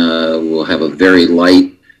 and then we'll have a very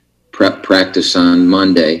light prep practice on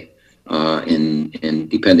Monday. And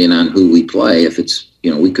depending on who we play, if it's,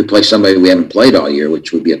 we could play somebody we haven't played all year,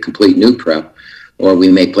 which would be a complete new prep, or we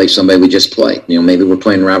may play somebody we just played. Maybe we're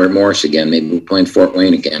playing Robert Morris again, maybe we're playing Fort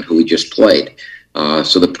Wayne again, who we just played.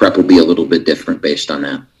 So the prep will be a little bit different based on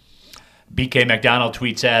that. BK McDonald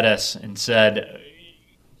tweets at us and said,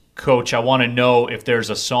 Coach, I want to know if there's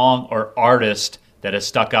a song or artist that has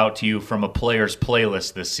stuck out to you from a player's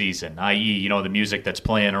playlist this season, i.e., the music that's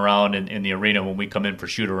playing around in the arena when we come in for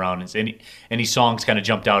shoot-around. Is any songs kind of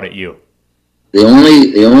jumped out at you? The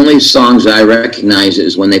only songs I recognize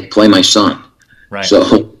is when they play my son. Right.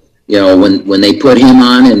 So, when they put him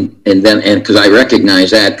on, and because I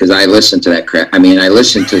recognize that because I listen to that crap. I mean, I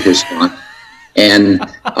listen to his song, and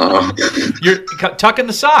you're tucking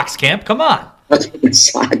the socks, Camp. Come on.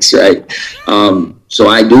 Socks, right? So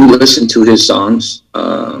I do listen to his songs,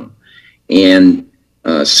 and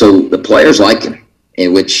so the players like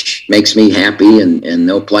him, which makes me happy, and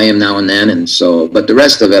they'll play him now and then. And so, but the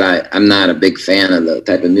rest of it, I'm not a big fan of the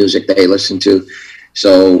type of music they listen to.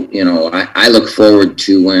 So, I look forward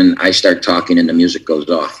to when I start talking and the music goes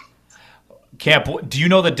off. Camp, do you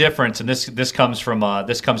know the difference? And this comes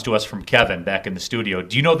to us from Kevin back in the studio.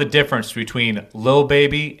 Do you know the difference between Lil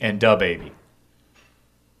Baby and Da Baby?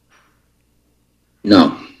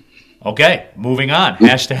 No. Okay, moving on.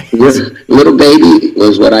 Hashtag. Little Baby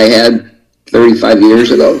was what I had 35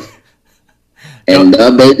 years ago. And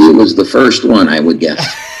the baby was the first one, I would guess.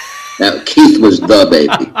 Now, Keith was the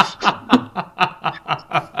baby.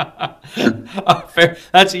 Fair.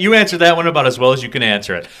 You answered that one about as well as you can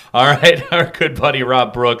answer it. All right. Our good buddy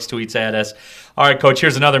Rob Brooks tweets at us. All right, Coach,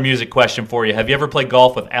 here's another music question for you. Have you ever played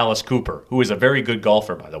golf with Alice Cooper, who is a very good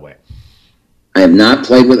golfer, by the way? I have not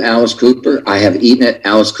played with Alice Cooper. I have eaten at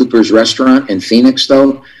Alice Cooper's restaurant in Phoenix,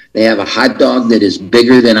 though. They have a hot dog that is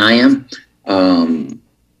bigger than I am.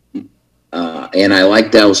 And I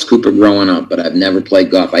liked Alice Cooper growing up, but I've never played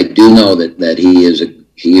golf. I do know that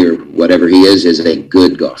he or whatever he is a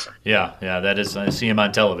good golfer. Yeah, that is. I see him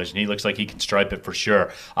on television. He looks like he can stripe it for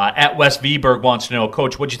sure. At West Viborg wants to know,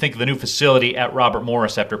 Coach, what do you think of the new facility at Robert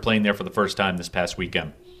Morris after playing there for the first time this past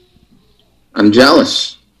weekend? I'm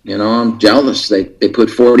jealous. I'm jealous. They put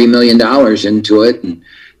 $40 million into it, and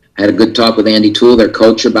had a good talk with Andy Toole, their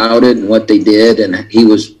coach, about it and what they did, and he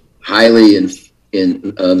was highly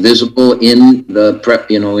visible in the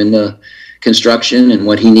prep, in the construction and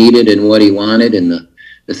what he needed and what he wanted, and the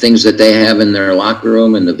things that they have in their locker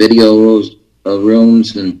room and the video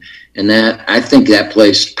rooms and that. I think that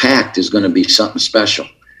place packed is going to be something special.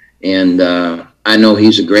 And I know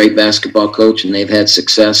he's a great basketball coach, and they've had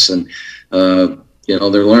success, and they're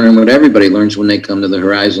learning what everybody learns when they come to the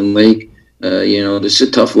Horizon League. This is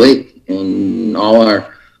a tough league, and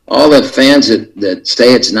all the fans that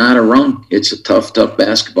say it's not a run, it's a tough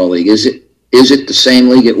basketball league. Is it the same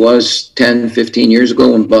league it was 10, 15 years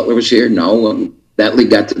ago when Butler was here? No, that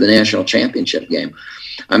league got to the national championship game.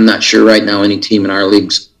 I'm not sure right now any team in our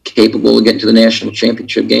league's capable of getting to the national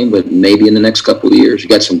championship game, but maybe in the next couple of years. You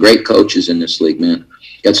got some great coaches in this league, man.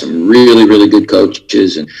 You got some really, really good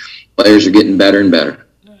coaches, and players are getting better and better.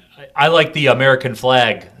 I like the American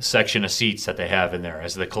flag section of seats that they have in there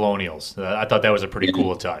as the Colonials. I thought that was a pretty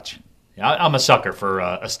cool touch. I'm a sucker for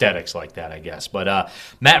aesthetics like that, I guess. But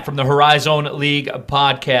Matt from the Horizon League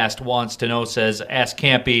podcast wants to know, ask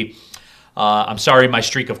Kampe, I'm sorry my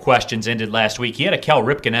streak of questions ended last week. He had a Cal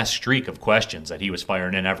Ripken-esque streak of questions that he was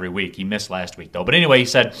firing in every week. He missed last week, though. But anyway, he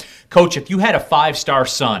said, Coach, if you had a 5-star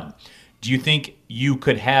son, do you think you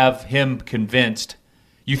could have him convinced?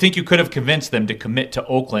 You think you could have convinced them to commit to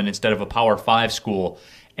Oakland instead of a Power 5 school?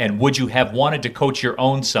 And would you have wanted to coach your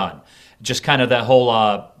own son? Just kind of that whole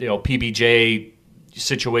PBJ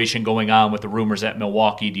situation going on with the rumors at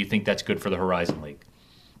Milwaukee. Do you think that's good for the Horizon League?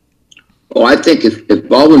 Well, I think if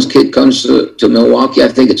Baldwin's kid comes to Milwaukee, I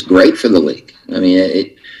think it's great for the league. I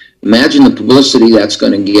mean, imagine the publicity that's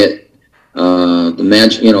going to get. There'll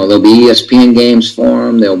be ESPN games for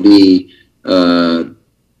him. There'll be,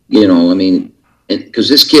 because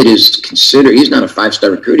this kid is considered, he's not a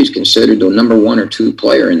 5-star recruit. He's considered the number 1 or 2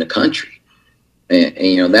 player in the country.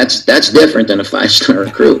 And that's different than a 5-star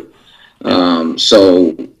recruit. I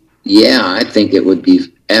think it would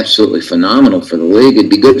be absolutely phenomenal for the league. It'd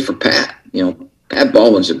be good for Pat. Pat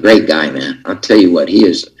Baldwin's a great guy, man. I'll tell you what,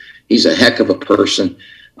 he's a heck of a person.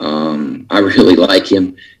 I really like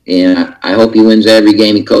him, and I hope he wins every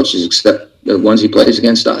game he coaches except the ones he plays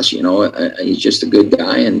against us. He's just a good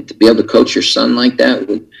guy, and to be able to coach your son like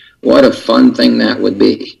that, what a fun thing that would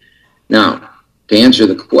be. Now, to answer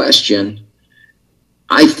the question,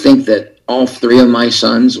 I think that all 3 of my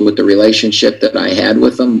sons, with the relationship that I had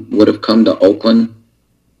with them, would have come to Oakland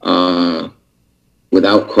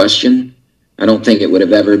without question. I don't think it would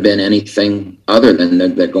have ever been anything other than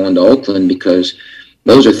they're going to Oakland, because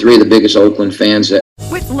those are 3 of the biggest Oakland fans that.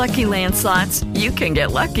 With Lucky Land Slots, you can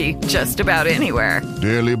get lucky just about anywhere.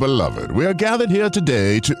 Dearly beloved, we are gathered here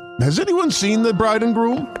today to. Has anyone seen the bride and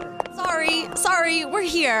groom? Sorry, we're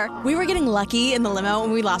here. We were getting lucky in the limo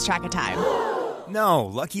and we lost track of time. No,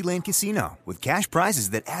 Lucky Land Casino, with cash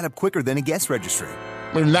prizes that add up quicker than a guest registry.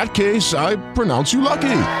 In that case, I pronounce you lucky.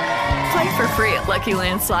 Play for free at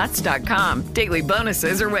LuckyLandSlots.com. Daily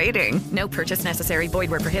bonuses are waiting. No purchase necessary. Void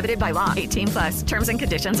where prohibited by law. 18+. Terms and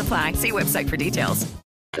conditions apply. See website for details.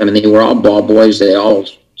 I mean, they were all ball boys. They all,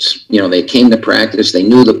 they came to practice. They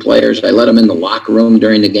knew the players. I let them in the locker room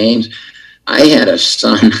during the games. I had a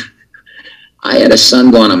son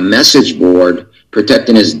go on a message board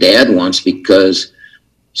protecting his dad once because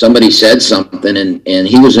somebody said something, and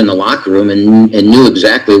he was in the locker room and knew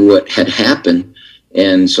exactly what had happened.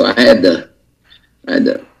 And so I had to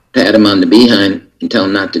pat him on the behind and tell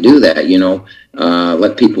him not to do that,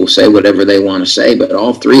 let people say whatever they want to say. But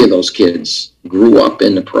all 3 of those kids grew up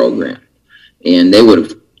in the program, and they would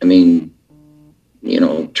have,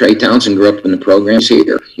 Trey Townsend grew up in the programs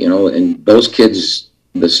here, and those kids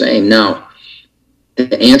the same. Now,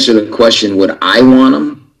 to answer the question, would I want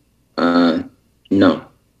them? No,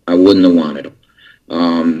 I wouldn't have wanted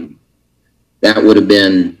them. That would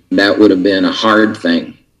have been a hard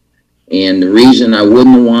thing, And the reason I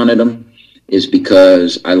wouldn't have wanted them is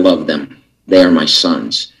because I love them. They are my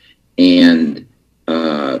sons. And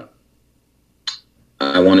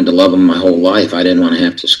I wanted to love them my whole life. I didn't want to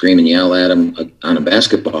have to scream and yell at them on a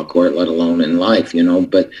basketball court, let alone in life,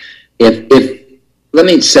 But if let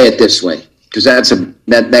me say it this way, because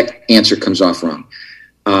that answer comes off wrong.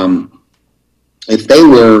 If they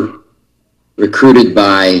were recruited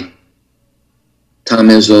by Tom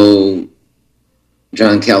Izzo,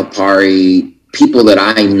 John Calipari, people that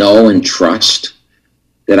I know and trust,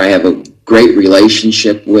 that I have a great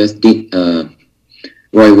relationship with,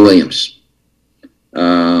 Roy Williams,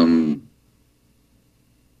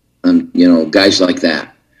 guys like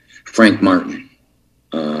that, Frank Martin,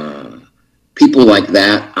 people like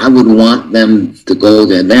that, I would want them to go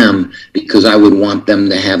to them because I would want them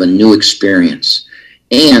to have a new experience.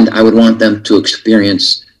 And I would want them to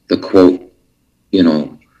experience the quote,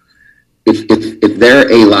 if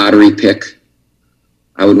they're a lottery pick,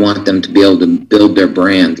 I would want them to be able to build their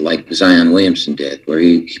brand like Zion Williamson did, where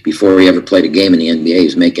before he ever played a game in the NBA,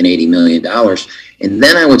 he's making $80 million. And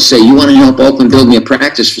then I would say, you want to help Oakland build me a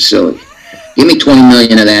practice facility? Give me $20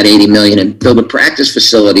 million of that $80 million and build a practice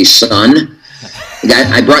facility, son.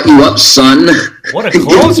 I brought you up, son. What a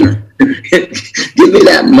closer. Give me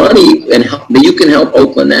that money and you can help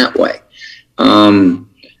Oakland that way. And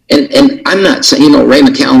I'm not saying, Ray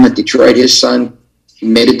McCallum at Detroit, his son, he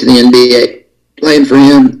made it to the NBA playing for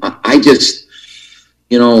him. I just,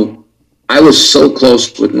 I was so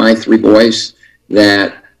close with my three boys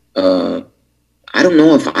that I don't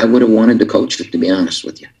know if I would have wanted to coach them, to be honest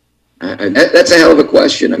with you. That's a hell of a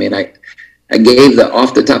question. I mean, I gave the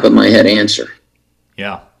off the top of my head answer.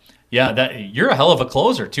 Yeah. You're a hell of a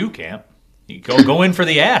closer too, Camp. You go in for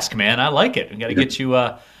the ask, man. I like it. We got to get you.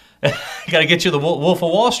 Got to get you the Wolf of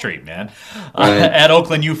Wall Street, man. At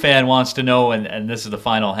Oakland U fan wants to know, and this is the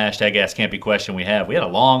final hashtag Ask Campy question we have. We had a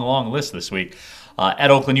long list this week. At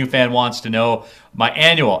Oakland U fan wants to know my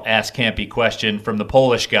annual Ask Campy question from the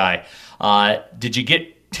Polish guy. Did you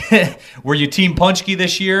get? Were you Team Punchki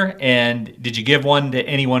this year, and did you give one to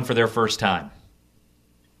anyone for their first time?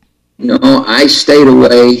 No, I stayed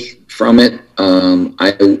away from it.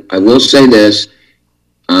 I will say this.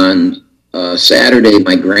 On Saturday,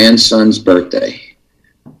 my grandson's birthday,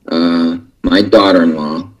 my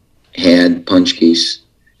daughter-in-law had punchkis,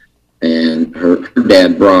 and her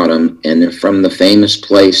dad brought them, and they're from the famous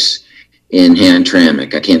place in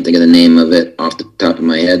Hamtramck. I can't think of the name of it off the top of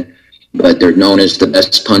my head, but they're known as the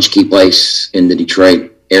best punchki place in the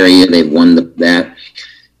Detroit area. They've won that,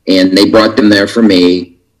 and they brought them there for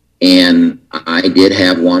me, and I did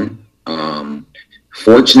have one.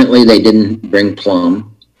 Fortunately, they didn't bring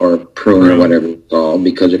plum or prune or whatever it's called,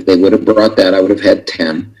 because if they would have brought that, I would have had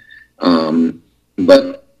 10.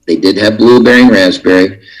 But they did have blueberry and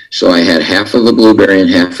raspberry, so I had half of a blueberry and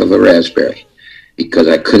half of a raspberry because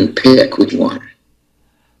I couldn't pick which one.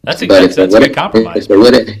 That's a good compromise.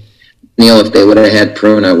 Neal, if they would have had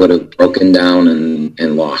prune, I would have broken down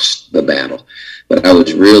and lost the battle. But I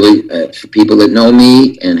was really, for people that know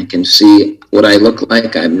me and can see what I look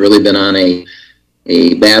like, I've really been on a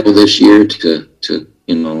battle this year to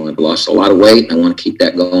I've lost a lot of weight. I want to keep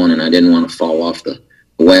that going, and I didn't want to fall off the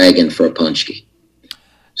wagon for a punchki.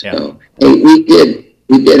 So, hey, we did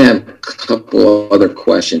have a couple of other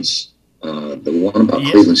questions. The one about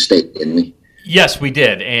Cleveland State, didn't we? Yes, we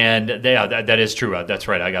did, and that is true. That's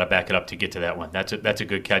right. I got to back it up to get to that one. That's a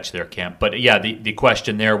good catch there, Camp. But yeah, the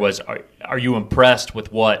question there was: Are you impressed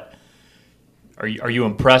with what? Are you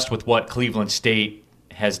impressed with what Cleveland State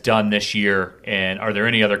has done this year, and are there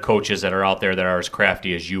any other coaches that are out there that are as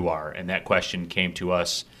crafty as you are? And that question came to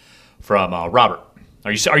us from Robert.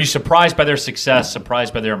 Are you surprised by their success,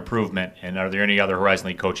 surprised by their improvement, and are there any other Horizon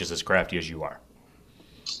League coaches as crafty as you are?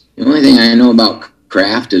 The only thing I know about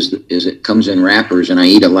craft is it comes in wrappers, and I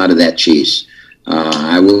eat a lot of that cheese.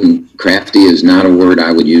 Crafty is not a word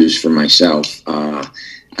I would use for myself. I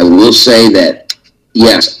will say that,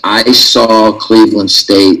 yes, I saw Cleveland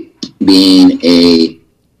State being a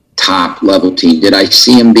top level team. Did I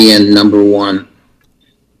see them being number one?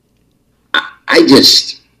 I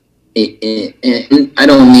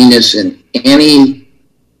don't mean this in any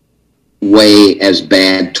way as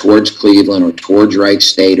bad towards Cleveland or towards Wright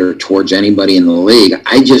State or towards anybody in the league.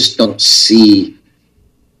 I just don't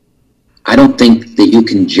think that you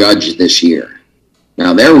can judge this year.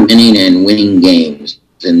 Now, they're winning games,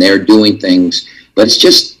 and they're doing things, but it's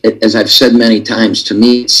just, as I've said many times, to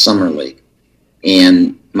me, it's summer league.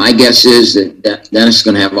 And my guess is that Dennis is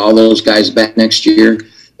going to have all those guys back next year,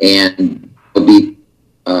 and will be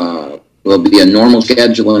a normal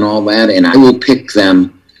schedule and all that, and I will pick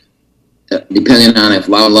them depending on if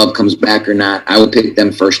Loudon Love comes back or not, I would pick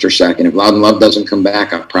them first or second. If Loudon Love doesn't come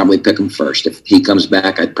back, I'll probably pick him first. If he comes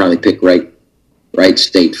back, I'd probably pick Wright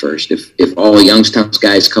State first. If all the Youngstown's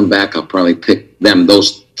guys come back, I'll probably pick them,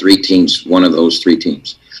 those 3 teams, one of those 3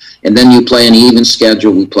 teams. And then you play an even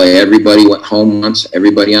schedule. We play everybody home once,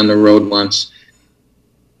 everybody on the road once.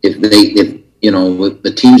 If with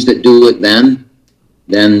the teams that do it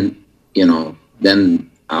then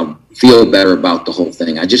I'll feel better about the whole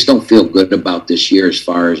thing. I just don't feel good about this year as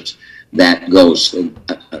far as that goes,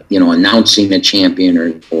 announcing a champion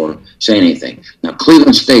or saying anything. Now,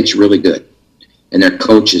 Cleveland State's really good, and their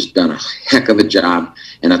coach has done a heck of a job.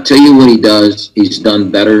 And I'll tell you what he does. He's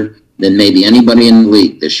done better than maybe anybody in the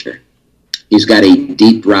league this year. He's got a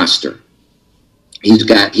deep roster.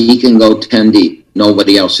 He can go 10 deep.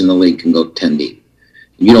 Nobody else in the league can go 10 deep.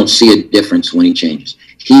 You don't see a difference when he changes.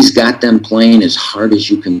 He's got them playing as hard as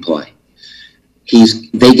you can play.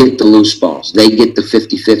 They get the loose balls. They get the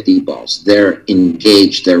 50-50 balls. They're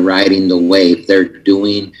engaged. They're riding the wave. They're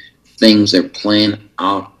doing things. They're playing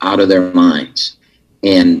out of their minds.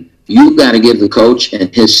 And you've got to give the coach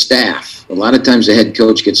and his staff. A lot of times the head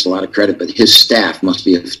coach gets a lot of credit, but his staff must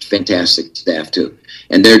be a fantastic staff too.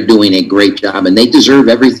 And they're doing a great job, and they deserve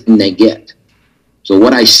everything they get. So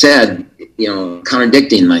what I said,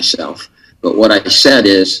 contradicting myself, but what I said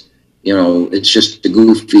is, it's just a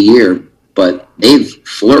goofy year, but they've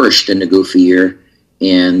flourished in the goofy year,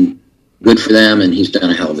 and good for them, and he's done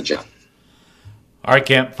a hell of a job. All right,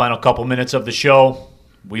 Camp, final couple minutes of the show.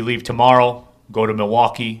 We leave tomorrow, go to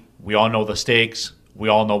Milwaukee. We all know the stakes. We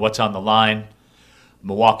all know what's on the line.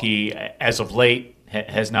 Milwaukee, as of late,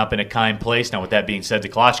 has not been a kind place. Now, with that being said, the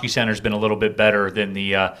Kolosky Center has been a little bit better than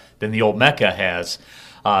the old Mecca has.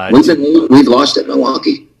 We've lost at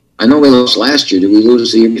Milwaukee. I know we lost last year. Did we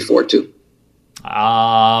lose the year before too? It's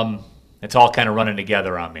all kind of running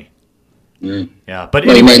together on me. Mm. Yeah, but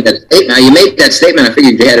well, anyway. you made that statement. I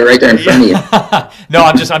figured you had it right there in front of you. No,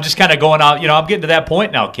 I'm just kind of going out. I'm getting to that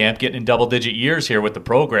point now, Camp. Getting in double-digit years here with the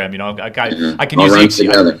program. I can use the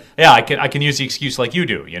excuse. I can use the excuse like you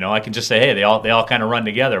do. I can just say, hey, they all kind of run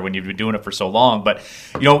together when you've been doing it for so long. But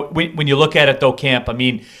when you look at it though, Camp, I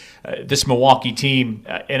mean, this Milwaukee team,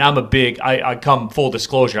 and I come full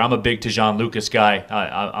disclosure, I'm a big Tejan Lucas guy.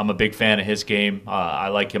 I'm a big fan of his game. I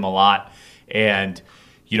like him a lot, and.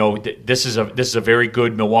 This is a very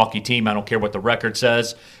good Milwaukee team. I don't care what the record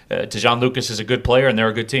says. Tejan Lucas is a good player, and they're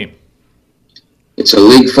a good team. It's a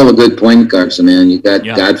league full of good point guards, man. You've got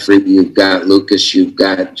Godfrey, you've got Lucas, you've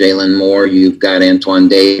got Jalen Moore, you've got Antoine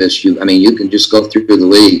Davis. You can just go through the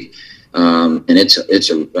league, and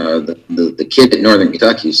the kid at Northern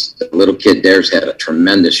Kentucky's the little kid there's had a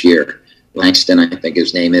tremendous year. Langston, I think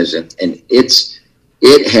his name is, and it's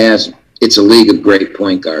a league of great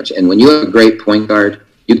point guards. And when you have a great point guard,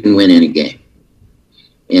 you can win any game.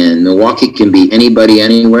 And Milwaukee can beat anybody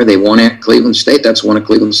anywhere. They won at Cleveland State. That's one of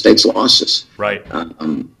Cleveland State's losses. Right.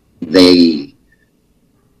 They're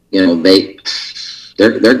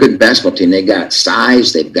a good basketball team. They got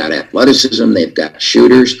size. They've got athleticism. They've got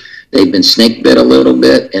shooters. They've been snake bit a little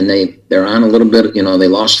bit, and they're on a little bit. They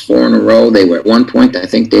lost 4 in a row. They were at one point, I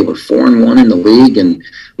think they were 4-1 in the league, and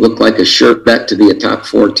looked like a sure bet to be a top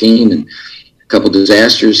 4 team. And a couple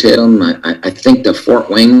disasters hit them. I think the Fort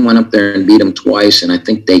Wayne went up there and beat them twice, and I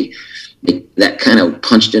think that kind of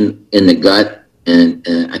punched in the gut. And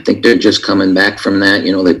I think they're just coming back from that.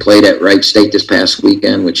 They played at Wright State this past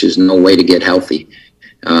weekend, which is no way to get healthy.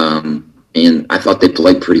 And I thought they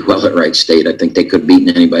played pretty well at Wright State. I think they could have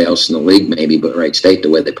beaten anybody else in the league maybe, but Wright State, the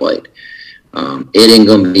way they played. It ain't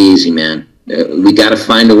going to be easy, man. We got to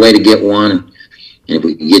find a way to get one. And if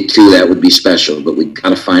we can get 2, that would be special. But we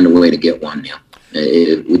got to find a way to get one now.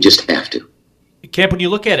 We just have to. Camp, when you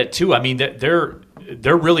look at it, too, I mean, they're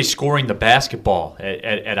really scoring the basketball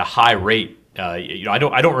at a high rate. I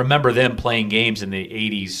don't remember them playing games in the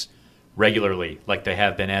 80s regularly like they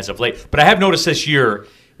have been as of late. But I have noticed this year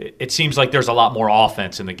 – it seems like there's a lot more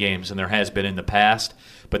offense in the games than there has been in the past.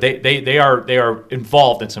 But they are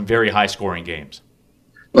involved in some very high-scoring games.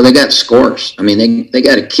 Well, they got scores. I mean, they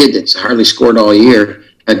got a kid that's hardly scored all year,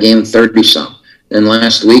 a game 30-some. Then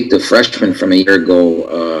last week, the freshman from a year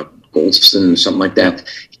ago, Goldston, something like that,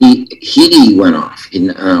 he went off.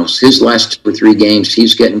 His last 2 or 3 games,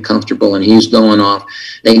 he's getting comfortable and he's going off.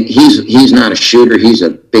 He's not a shooter. He's a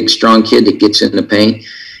big, strong kid that gets in the paint.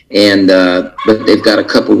 And but they've got a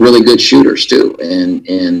couple really good shooters too, and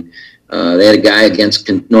they had a guy against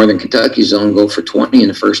Northern Kentucky's zone go for 20 in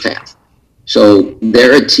the first half. So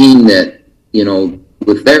they're a team that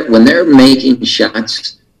when they're making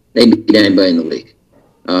shots, they beat anybody in the league.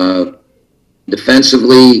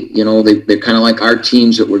 defensively, they're kind of like our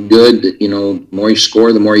teams that were good. The more you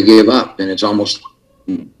score, the more you give up, and it's almost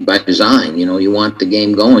by design. You want the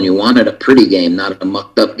game going. You want it a pretty game, not a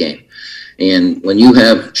mucked up game. And when you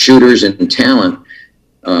have shooters and talent,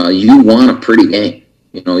 you want a pretty game.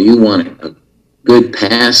 You want a good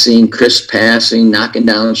passing, crisp passing, knocking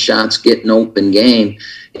down shots, getting open game.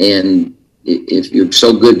 And if you're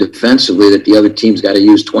so good defensively that the other team's got to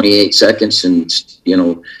use 28 seconds, and you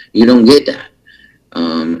don't get that.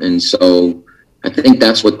 And so I think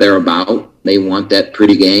that's what they're about. They want that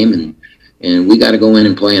pretty game, and we got to go in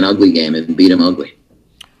and play an ugly game and beat them ugly.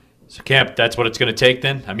 So, Camp, that's what it's going to take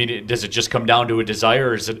then? I mean, does it just come down to a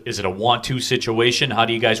desire, or is it a want-to situation? How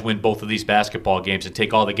do you guys win both of these basketball games and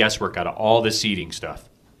take all the guesswork out of all the seeding stuff?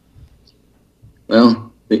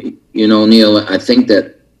 Well, Neal, I think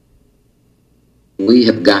that we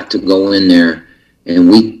have got to go in there and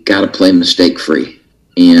we got to play mistake-free.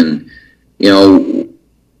 And,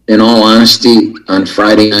 in all honesty, on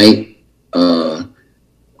Friday night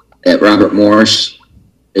at Robert Morris,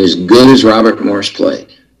 as good as Robert Morris played,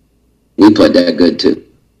 we played that good too.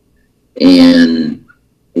 And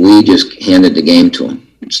we just handed the game to them.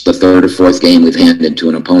 It's the third or fourth game we've handed to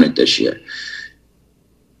an opponent this year.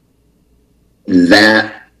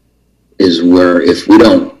 That is where, if we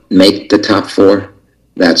don't make the top four,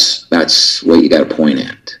 that's what you got to point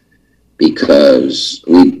at. Because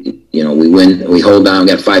we win, we hold on,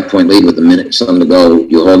 got a 5-point lead with a minute and something to go.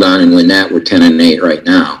 You hold on and win that, we're 10-8 right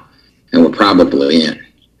now, and we're probably in.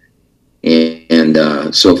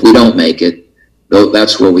 And so if we don't make it,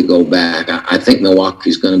 that's where we go back. I think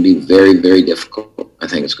Milwaukee's going to be very, very difficult. I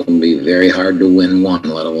think it's going to be very hard to win one,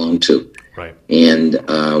 let alone two. Right. And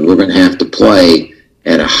we're going to have to play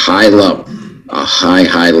at a high level, a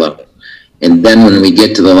high level. And then when we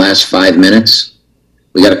get to the last 5 minutes,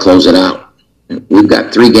 we got to close it out. We've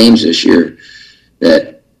got 3 games this year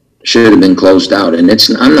that should have been closed out. And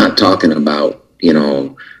I'm not talking about,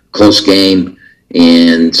 close game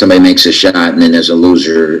and somebody makes a shot and then there's a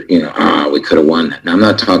loser, we could have won that. Now, I'm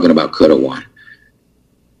not talking about could have won.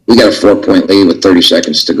 We got a 4-point lead with 30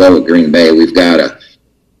 seconds to go at Green Bay. We've got a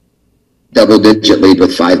double-digit lead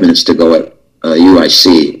with 5 minutes to go at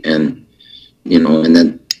UIC. And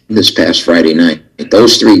then this past Friday night,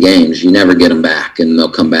 those 3 games, you never get them back, and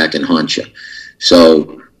they'll come back and haunt you.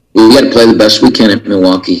 So we got to play the best we can at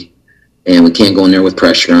Milwaukee, and we can't go in there with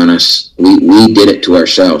pressure on us. We did it to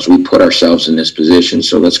ourselves. We put ourselves in this position,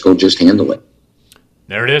 so let's go just handle it.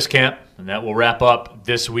 There it is, Camp. And that will wrap up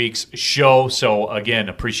this week's show. So, again,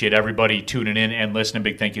 appreciate everybody tuning in and listening.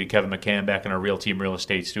 Big thank you to Kevin McCann back in our Real Team Real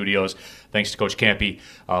Estate studios. Thanks to Coach Kampe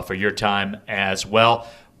for your time as well.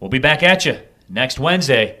 We'll be back at you next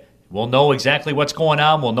Wednesday. We'll know exactly what's going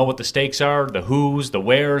on. We'll know what the stakes are, the who's, the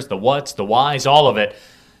where's, the what's, the why's, all of it.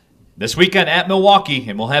 This weekend at Milwaukee,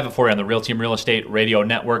 and we'll have it for you on the Real Team Real Estate Radio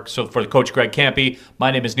Network. So for Coach Greg Kampe, my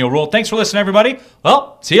name is Neal Ruhl. Thanks for listening, everybody.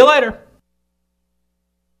 Well, see you later.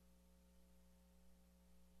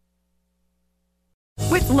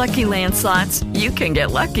 With Lucky Land Slots, you can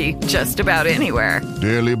get lucky just about anywhere.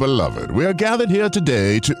 Dearly beloved, we are gathered here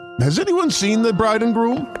today to... Has anyone seen the bride and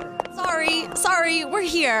groom? Sorry, we're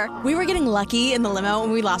here. We were getting lucky in the limo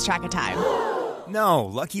and we lost track of time. No,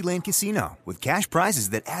 Lucky Land Casino, with cash prizes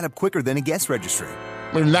that add up quicker than a guest registry.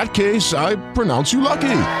 In that case, I pronounce you lucky.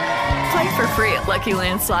 Play for free at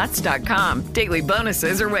LuckyLandSlots.com. Daily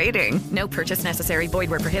bonuses are waiting. No purchase necessary. Void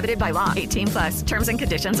where prohibited by law. 18+. Terms and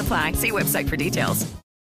conditions apply. See website for details.